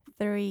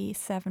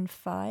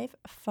 375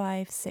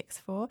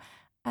 564.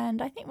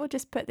 And I think we'll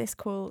just put this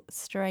call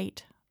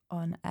straight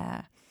on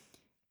air.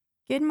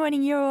 Good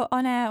morning, you're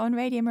on air on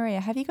Radio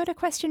Maria. Have you got a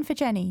question for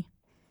Jenny?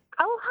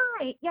 Oh,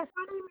 hi. Yes,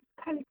 my name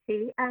is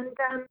Katie, and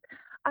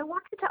I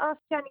wanted to ask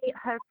Jenny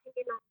her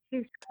opinion on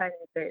juice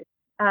cleanses.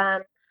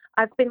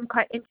 I've been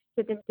quite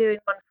interested in doing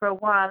one for a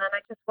while, and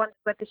I just wondered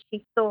whether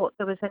she thought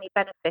there was any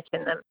benefit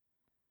in them.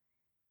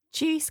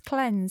 Juice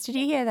cleanse. Did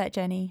you hear that,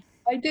 Jenny?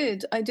 I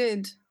did.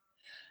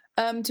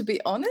 To be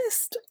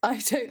honest, I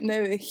don't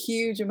know a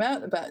huge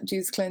amount about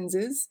juice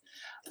cleanses,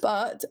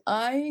 but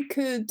I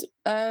could...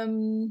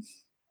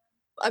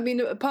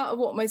 part of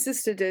what my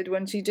sister did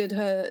when she did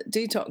her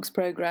detox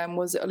program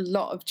was a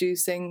lot of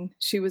juicing.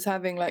 She was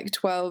having like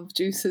 12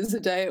 juices a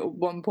day at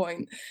one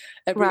point,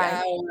 every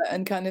hour,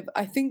 and kind of,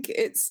 I think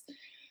it's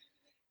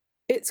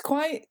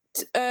quite,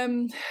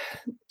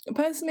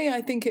 personally,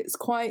 I think it's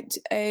quite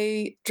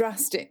a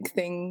drastic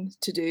thing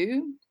to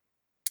do.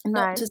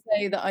 Not to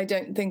say that I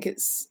don't think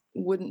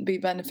wouldn't be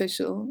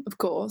beneficial, of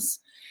course.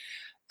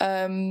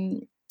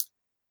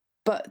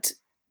 But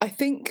I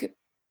think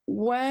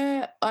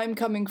where I'm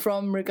coming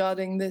from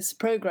regarding this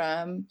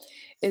program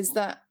is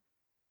that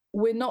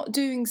we're not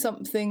doing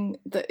something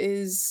that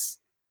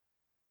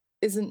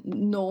isn't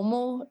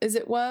normal, as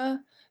it were.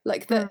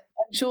 Like that,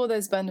 I'm sure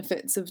there's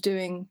benefits of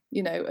doing,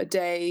 a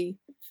day,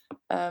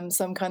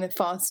 some kind of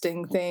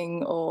fasting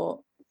thing,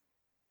 or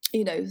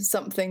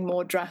something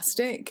more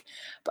drastic.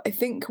 But I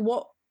think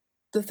what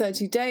the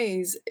 30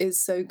 days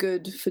is so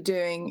good for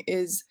doing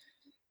is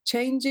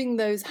changing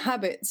those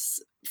habits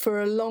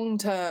for a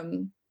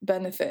long-term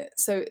benefit.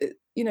 So,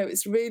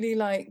 it's really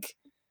like,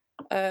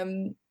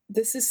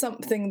 this is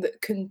something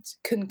that can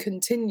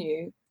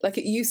continue. Like,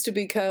 it used to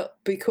be called,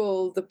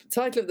 the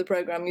title of the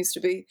program used to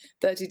be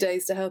 30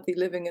 Days to Healthy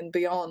Living and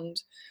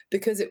Beyond,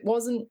 because it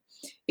wasn't,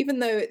 even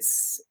though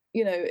it's,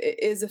 it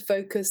is a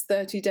focused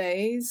 30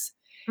 days,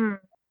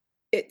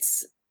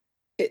 it's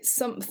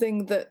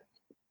something that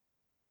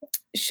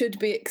should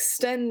be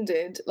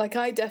extended. Like,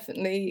 I can't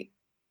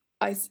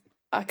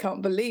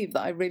believe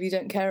that I really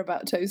don't care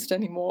about toast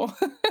anymore.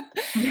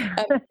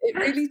 It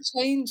really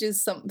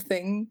changes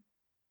something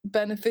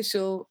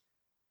beneficial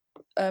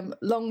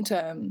long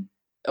term,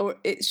 or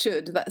it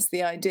should. That's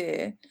the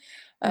idea.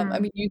 I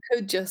mean, you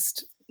could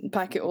just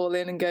pack it all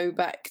in and go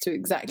back to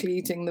exactly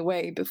eating the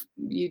way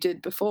you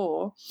did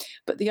before,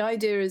 but the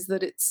idea is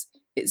that it's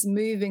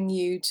moving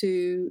you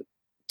to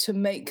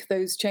make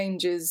those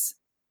changes.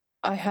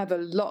 I have a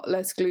lot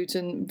less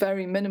gluten,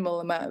 very minimal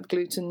amount of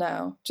gluten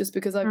now, just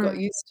because I've got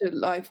used to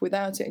life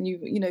without it. And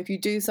if you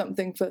do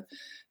something for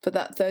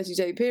that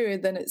 30-day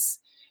period, then it's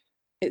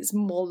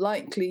more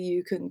likely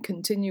you can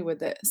continue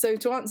with it. So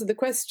to answer the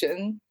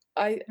question,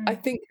 I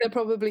think there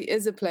probably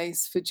is a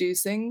place for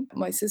juicing.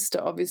 My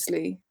sister,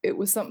 obviously, it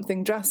was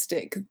something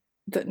drastic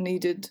that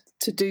needed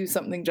to do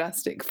something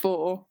drastic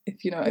for,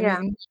 if you know what I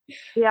mean.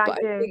 Yeah, but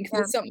I do. I think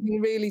there's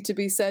something really to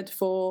be said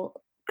for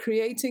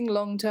creating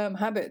long-term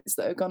habits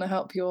that are going to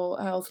help your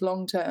health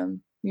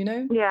long-term,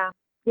 Yeah,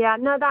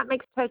 no, that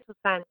makes total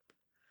sense.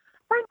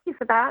 Thank you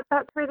for that.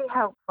 That's really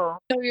helpful.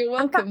 Oh, you're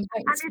welcome. And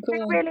Thanks it's for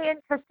been calling. really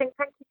interesting.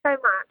 Thank you so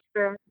much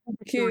for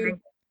Thank you.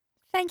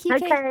 Thank you,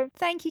 Okay.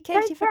 Thank you,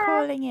 Katie, Take for care.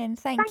 calling in.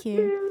 Thank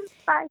you.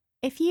 Bye.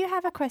 If you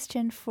have a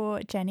question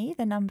for Jenny,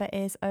 the number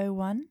is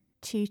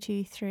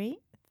 01223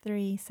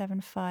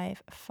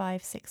 375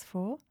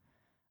 564.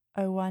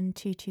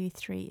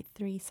 01223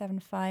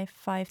 375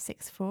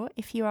 564.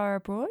 If you are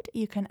abroad,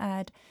 you can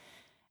add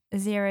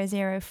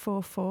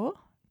 0044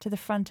 to the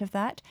front of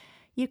that.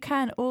 You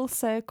can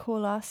also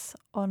call us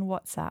on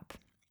WhatsApp.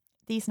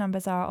 These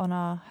numbers are on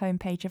our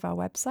homepage of our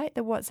website.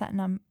 The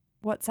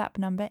WhatsApp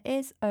number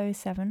is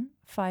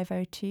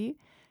 07502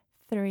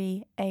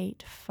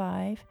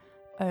 385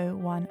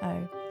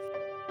 010.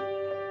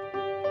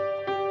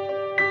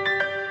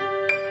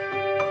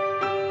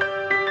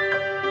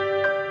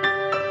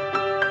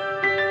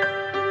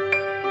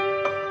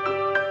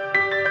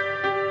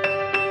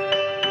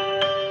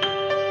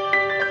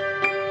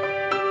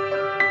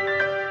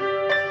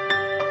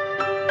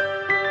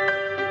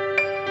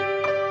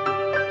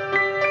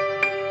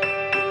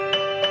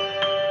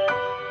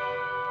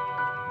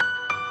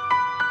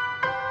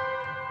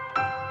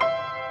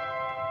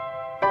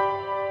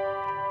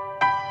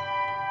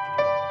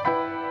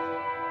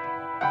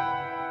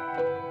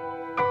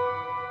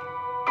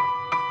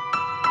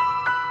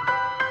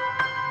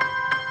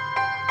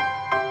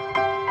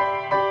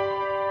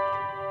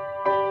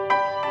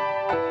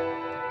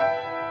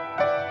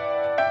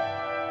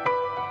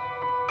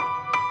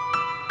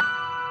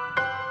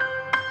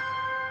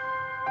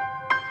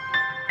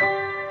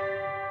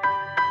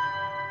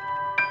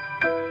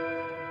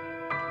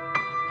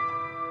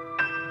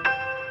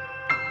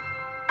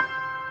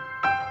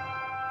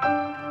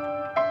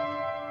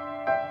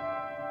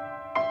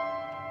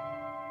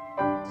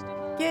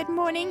 Good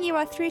morning, you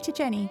are through to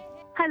Jenny.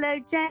 Hello,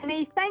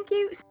 Jenny. Thank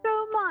you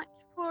so much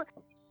for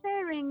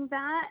sharing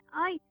that.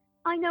 I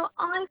know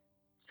I've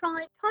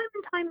tried time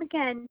and time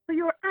again, but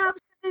you're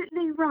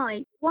absolutely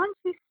right. Once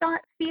you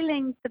start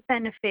feeling the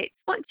benefits,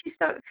 once you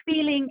start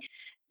feeling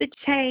the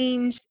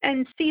change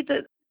and see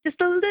just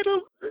the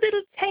little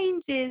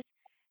changes,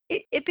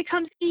 it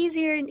becomes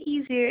easier and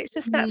easier. It's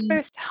just that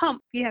first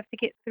hump you have to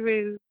get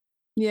through.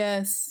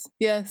 Yes.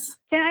 And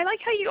I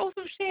like how you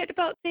also shared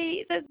about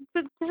the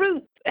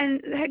group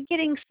and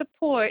getting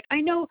support.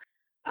 I know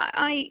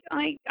I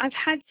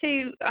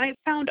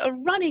found a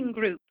running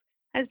group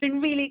has been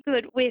really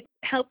good with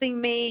helping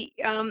me.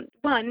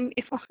 One,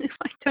 if I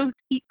don't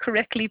eat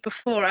correctly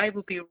before, I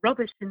will be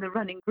rubbish in the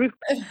running group.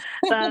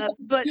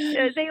 But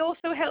they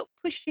also help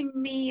pushing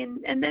me,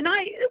 and then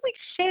we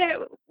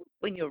share.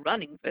 When you're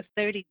running for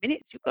 30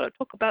 minutes, you've got to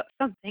talk about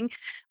something.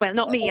 Well,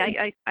 not me.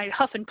 I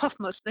huff and puff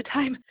most of the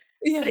time.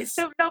 Yes. But it's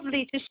so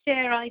lovely to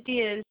share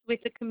ideas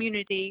with the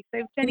community.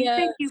 So, Jenny,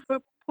 thank you for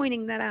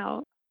pointing that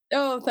out.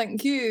 Oh,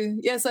 thank you.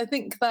 Yes, I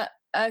think that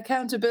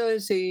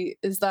accountability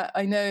is that.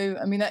 I know,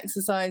 I mean,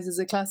 exercise is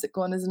a classic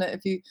one, isn't it?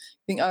 If you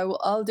think,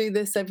 I'll do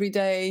this every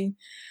day,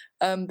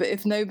 but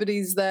if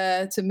nobody's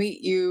there to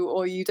meet you,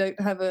 or you don't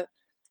have a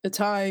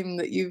time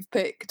that you've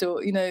picked,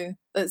 or,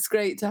 that's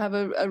great to have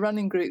a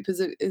running group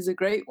is a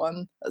great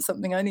one. That's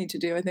something I need to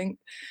do, I think.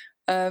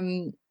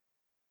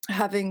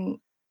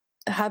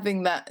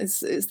 Having that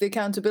is the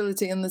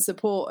accountability and the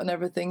support and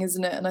everything,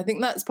 isn't it? And I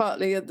think that's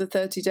partly of the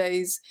 30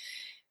 days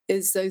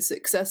is so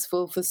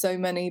successful for so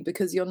many,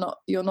 because you're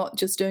not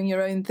just doing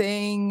your own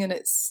thing, and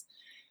it's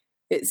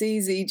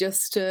easy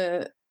just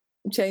to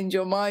change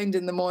your mind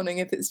in the morning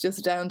if it's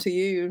just down to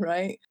you,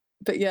 right?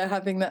 But yeah,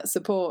 having that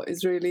support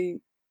is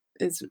really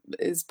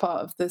is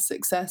part of the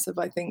success of,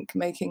 I think,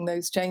 making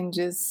those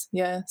changes.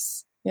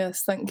 Yes,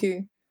 thank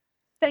you.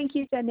 Thank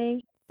you,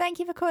 Jenny. Thank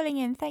you for calling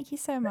in. Thank you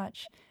so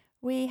much.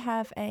 We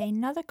have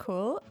another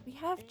call. We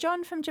have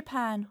John from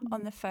Japan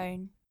on the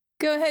phone.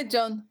 Go ahead,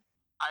 John.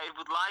 I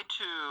would like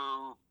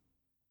to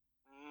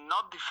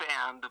not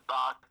defend,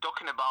 but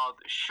talking about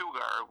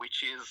sugar,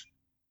 which is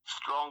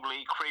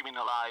strongly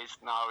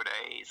criminalized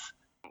nowadays.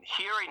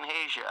 Here in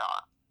Asia,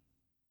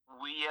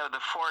 we have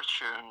the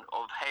fortune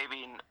of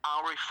having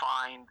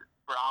unrefined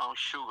brown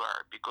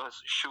sugar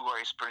because sugar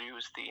is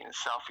produced in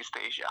Southeast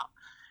Asia.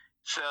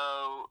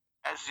 So,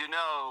 as you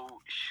know,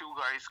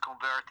 sugar is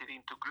converted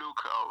into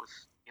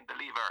glucose in the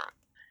liver,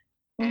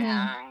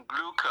 and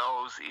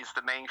glucose is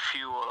the main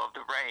fuel of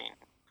the brain.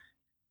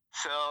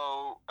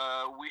 So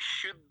we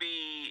should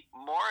be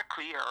more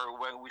clear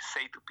when we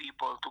say to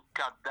people to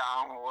cut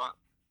down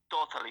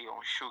totally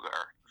on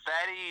sugar.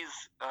 That is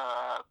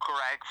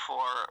correct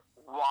for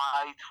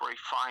white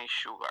refined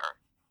sugar,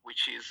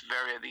 which is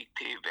very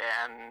addictive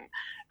and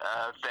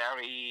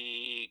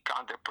very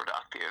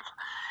counterproductive.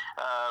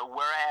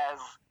 Whereas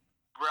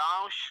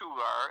brown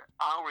sugar,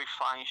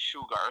 unrefined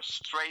sugar,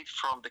 straight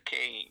from the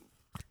cane,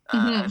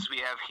 as we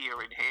have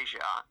here in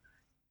Asia,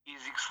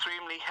 is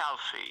extremely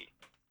healthy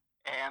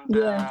and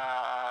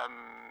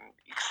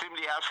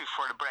extremely healthy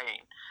for the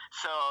brain.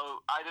 So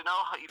I don't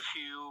know if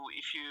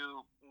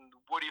you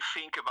what do you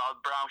think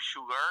about brown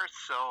sugar?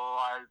 So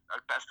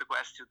I'll pass the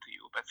question to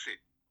you. That's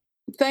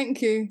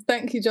it.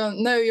 Thank you,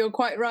 John. No, you're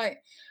quite right.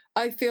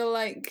 I feel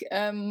like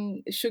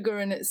sugar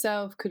in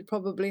itself could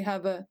probably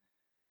have a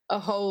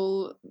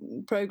whole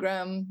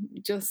program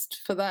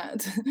just for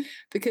that,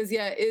 because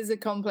it is a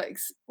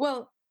complex.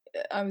 Well,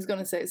 I was going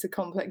to say it's a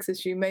complex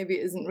issue. Maybe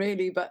it isn't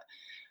really, but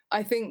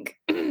I think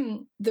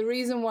the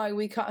reason why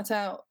we cut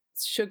out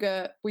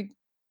sugar, we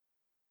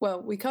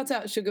cut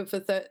out sugar for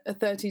a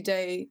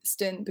 30-day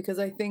stint, because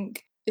I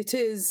think it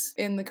is,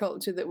 in the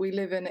culture that we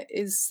live in, it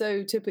is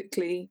so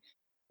typically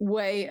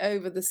way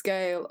over the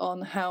scale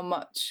on how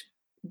much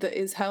that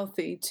is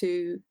healthy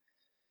to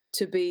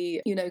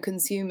be,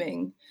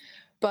 consuming.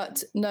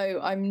 But no,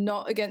 I'm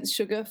not against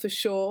sugar for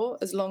sure,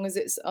 as long as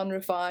it's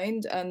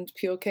unrefined and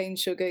pure cane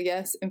sugar.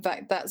 Yes, in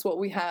fact, that's what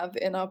we have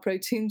in our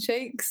protein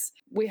shakes.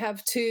 We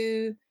have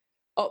two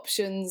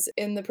options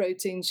in the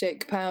protein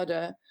shake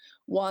powder.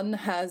 One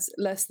has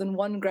less than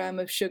 1 gram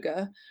of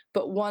sugar,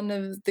 but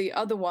the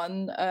other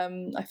one,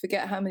 I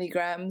forget how many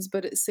grams,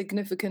 but it's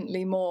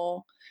significantly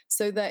more.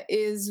 So there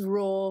is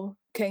raw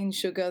cane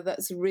sugar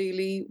that's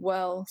really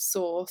well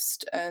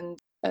sourced and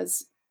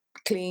as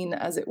clean,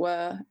 as it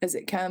were, as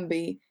it can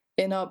be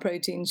in our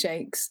protein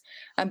shakes.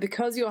 And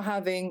because you're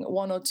having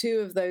 1 or 2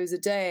 of those a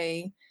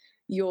day,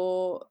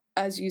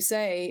 as you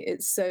say,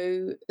 it's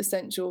so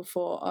essential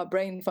for our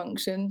brain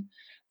function.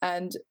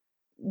 And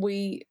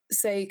we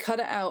say cut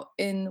it out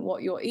in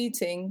what you're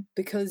eating,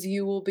 because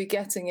you will be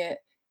getting it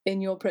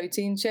in your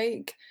protein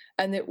shake,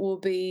 and it will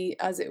be,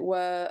 as it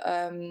were,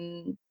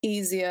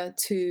 easier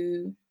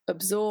to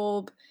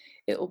absorb.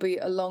 It will be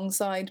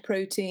alongside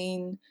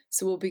protein,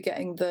 so we'll be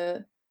getting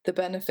the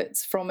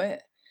benefits from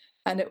it,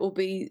 and it will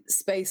be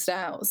spaced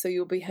out. So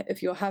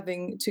if you're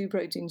having 2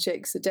 protein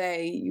shakes a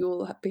day,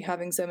 you'll be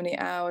having so many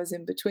hours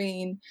in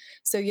between.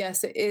 So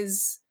yes,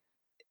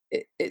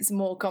 it's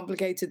more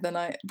complicated than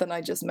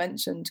I just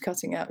mentioned,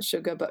 cutting out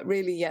sugar. But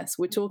really, yes,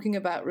 we're talking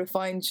about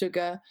refined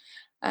sugar,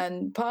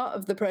 and part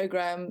of the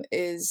program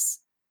is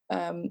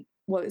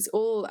it's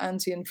all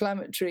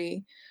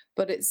anti-inflammatory,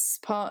 but it's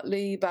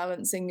partly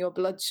balancing your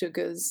blood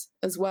sugars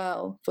as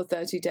well for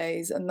 30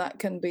 days, and that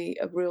can be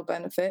a real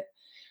benefit.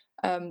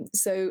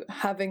 So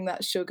having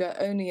that sugar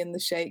only in the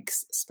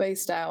shakes,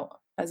 spaced out,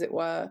 as it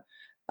were,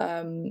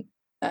 and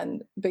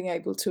being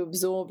able to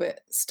absorb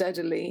it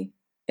steadily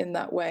in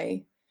that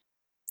way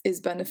is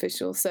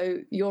beneficial. So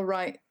you're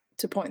right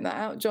to point that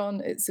out,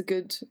 John. It's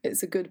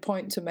a good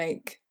point to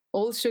make.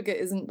 All sugar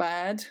isn't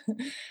bad.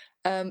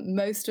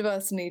 Most of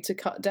us need to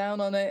cut down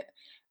on it,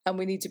 and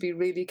we need to be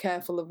really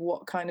careful of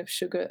what kind of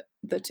sugar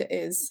that it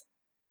is.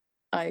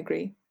 I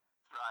agree.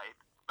 Right.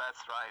 That's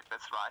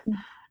right.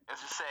 As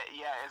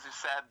you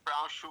said,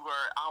 brown sugar,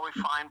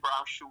 unrefined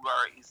brown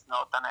sugar is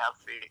not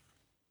unhealthy.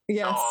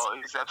 Yes. So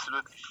it's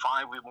absolutely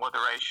fine with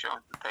moderation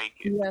to take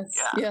it. Yes.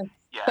 Yeah,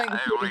 I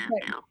agree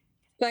with you.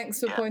 Thanks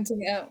for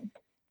pointing it out.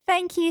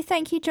 Thank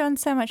you, John,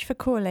 so much for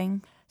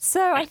calling.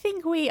 So I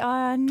think we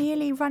are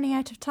nearly running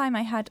out of time.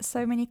 I had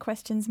so many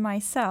questions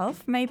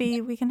myself.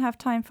 Maybe we can have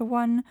time for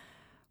one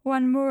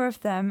more of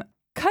them.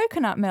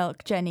 Coconut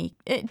milk, Jenny.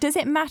 Does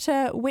it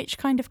matter which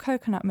kind of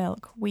coconut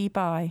milk we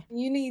buy?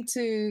 You need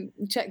to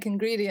check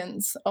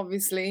ingredients,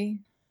 obviously.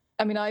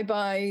 I mean, I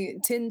buy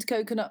tinned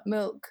coconut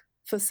milk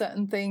for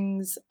certain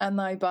things,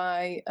 and I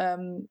buy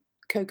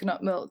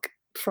coconut milk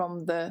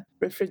from the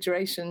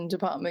refrigeration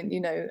department,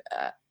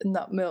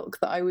 nut milk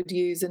that I would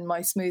use in my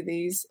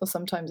smoothies, or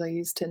sometimes I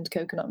use tinned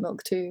coconut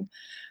milk too.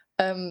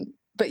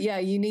 But yeah,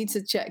 you need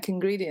to check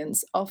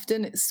ingredients.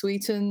 Often it's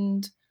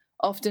sweetened,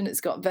 often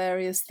it's got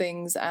various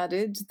things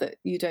added that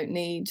you don't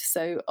need.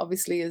 So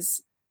obviously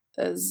as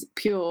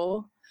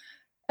pure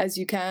as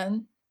you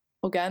can,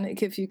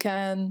 organic if you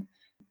can.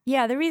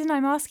 Yeah, the reason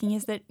I'm asking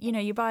is that,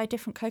 you buy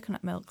different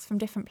coconut milks from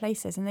different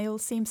places and they all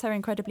seem so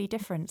incredibly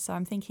different. So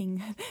I'm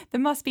thinking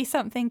there must be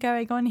something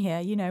going on here,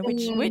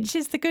 which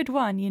is the good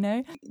one,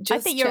 I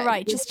think you're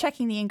right, just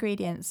checking the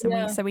ingredients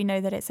so we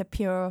know that it's a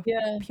pure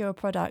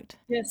product.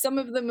 Yeah, some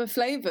of them are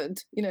flavoured,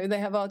 they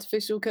have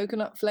artificial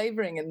coconut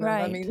flavouring in them.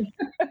 Right. I mean,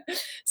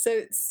 so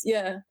it's,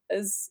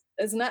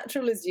 as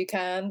natural as you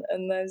can,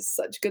 and there's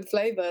such good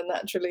flavour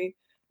naturally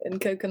in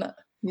coconut,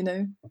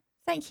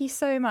 Thank you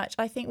so much.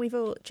 I think we've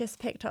all just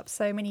picked up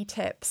so many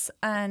tips,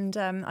 and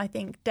I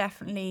think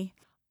definitely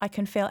I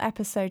can feel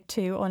episode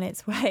 2 on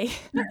its way.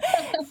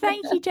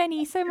 Thank you,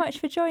 Jenny, so much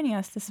for joining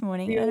us this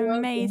morning. You're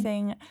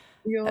welcome.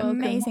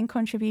 Amazing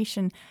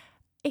contribution.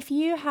 If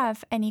you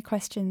have any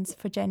questions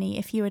for Jenny,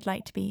 if you would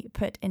like to be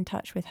put in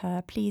touch with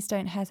her, please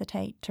don't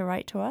hesitate to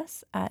write to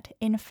us at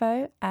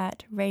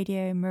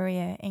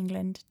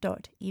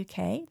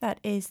info@radiomariaengland.uk. That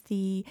is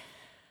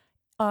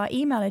our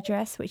email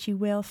address, which you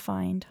will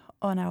find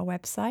on our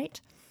website.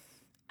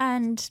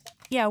 And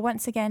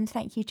once again,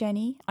 thank you,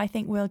 Jenny. I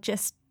think we'll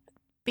just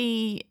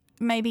be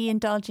maybe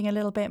indulging a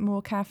little bit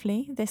more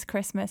carefully this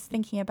Christmas,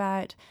 thinking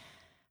about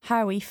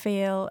how we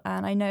feel.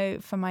 And I know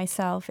for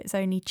myself, it's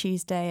only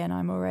Tuesday and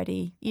I'm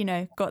already,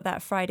 got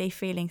that Friday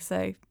feeling.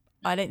 So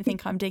I don't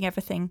think I'm doing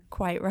everything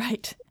quite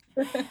right.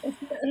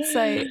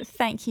 So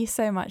thank you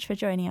so much for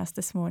joining us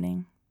this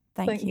morning.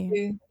 Thank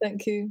you.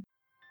 Thank you.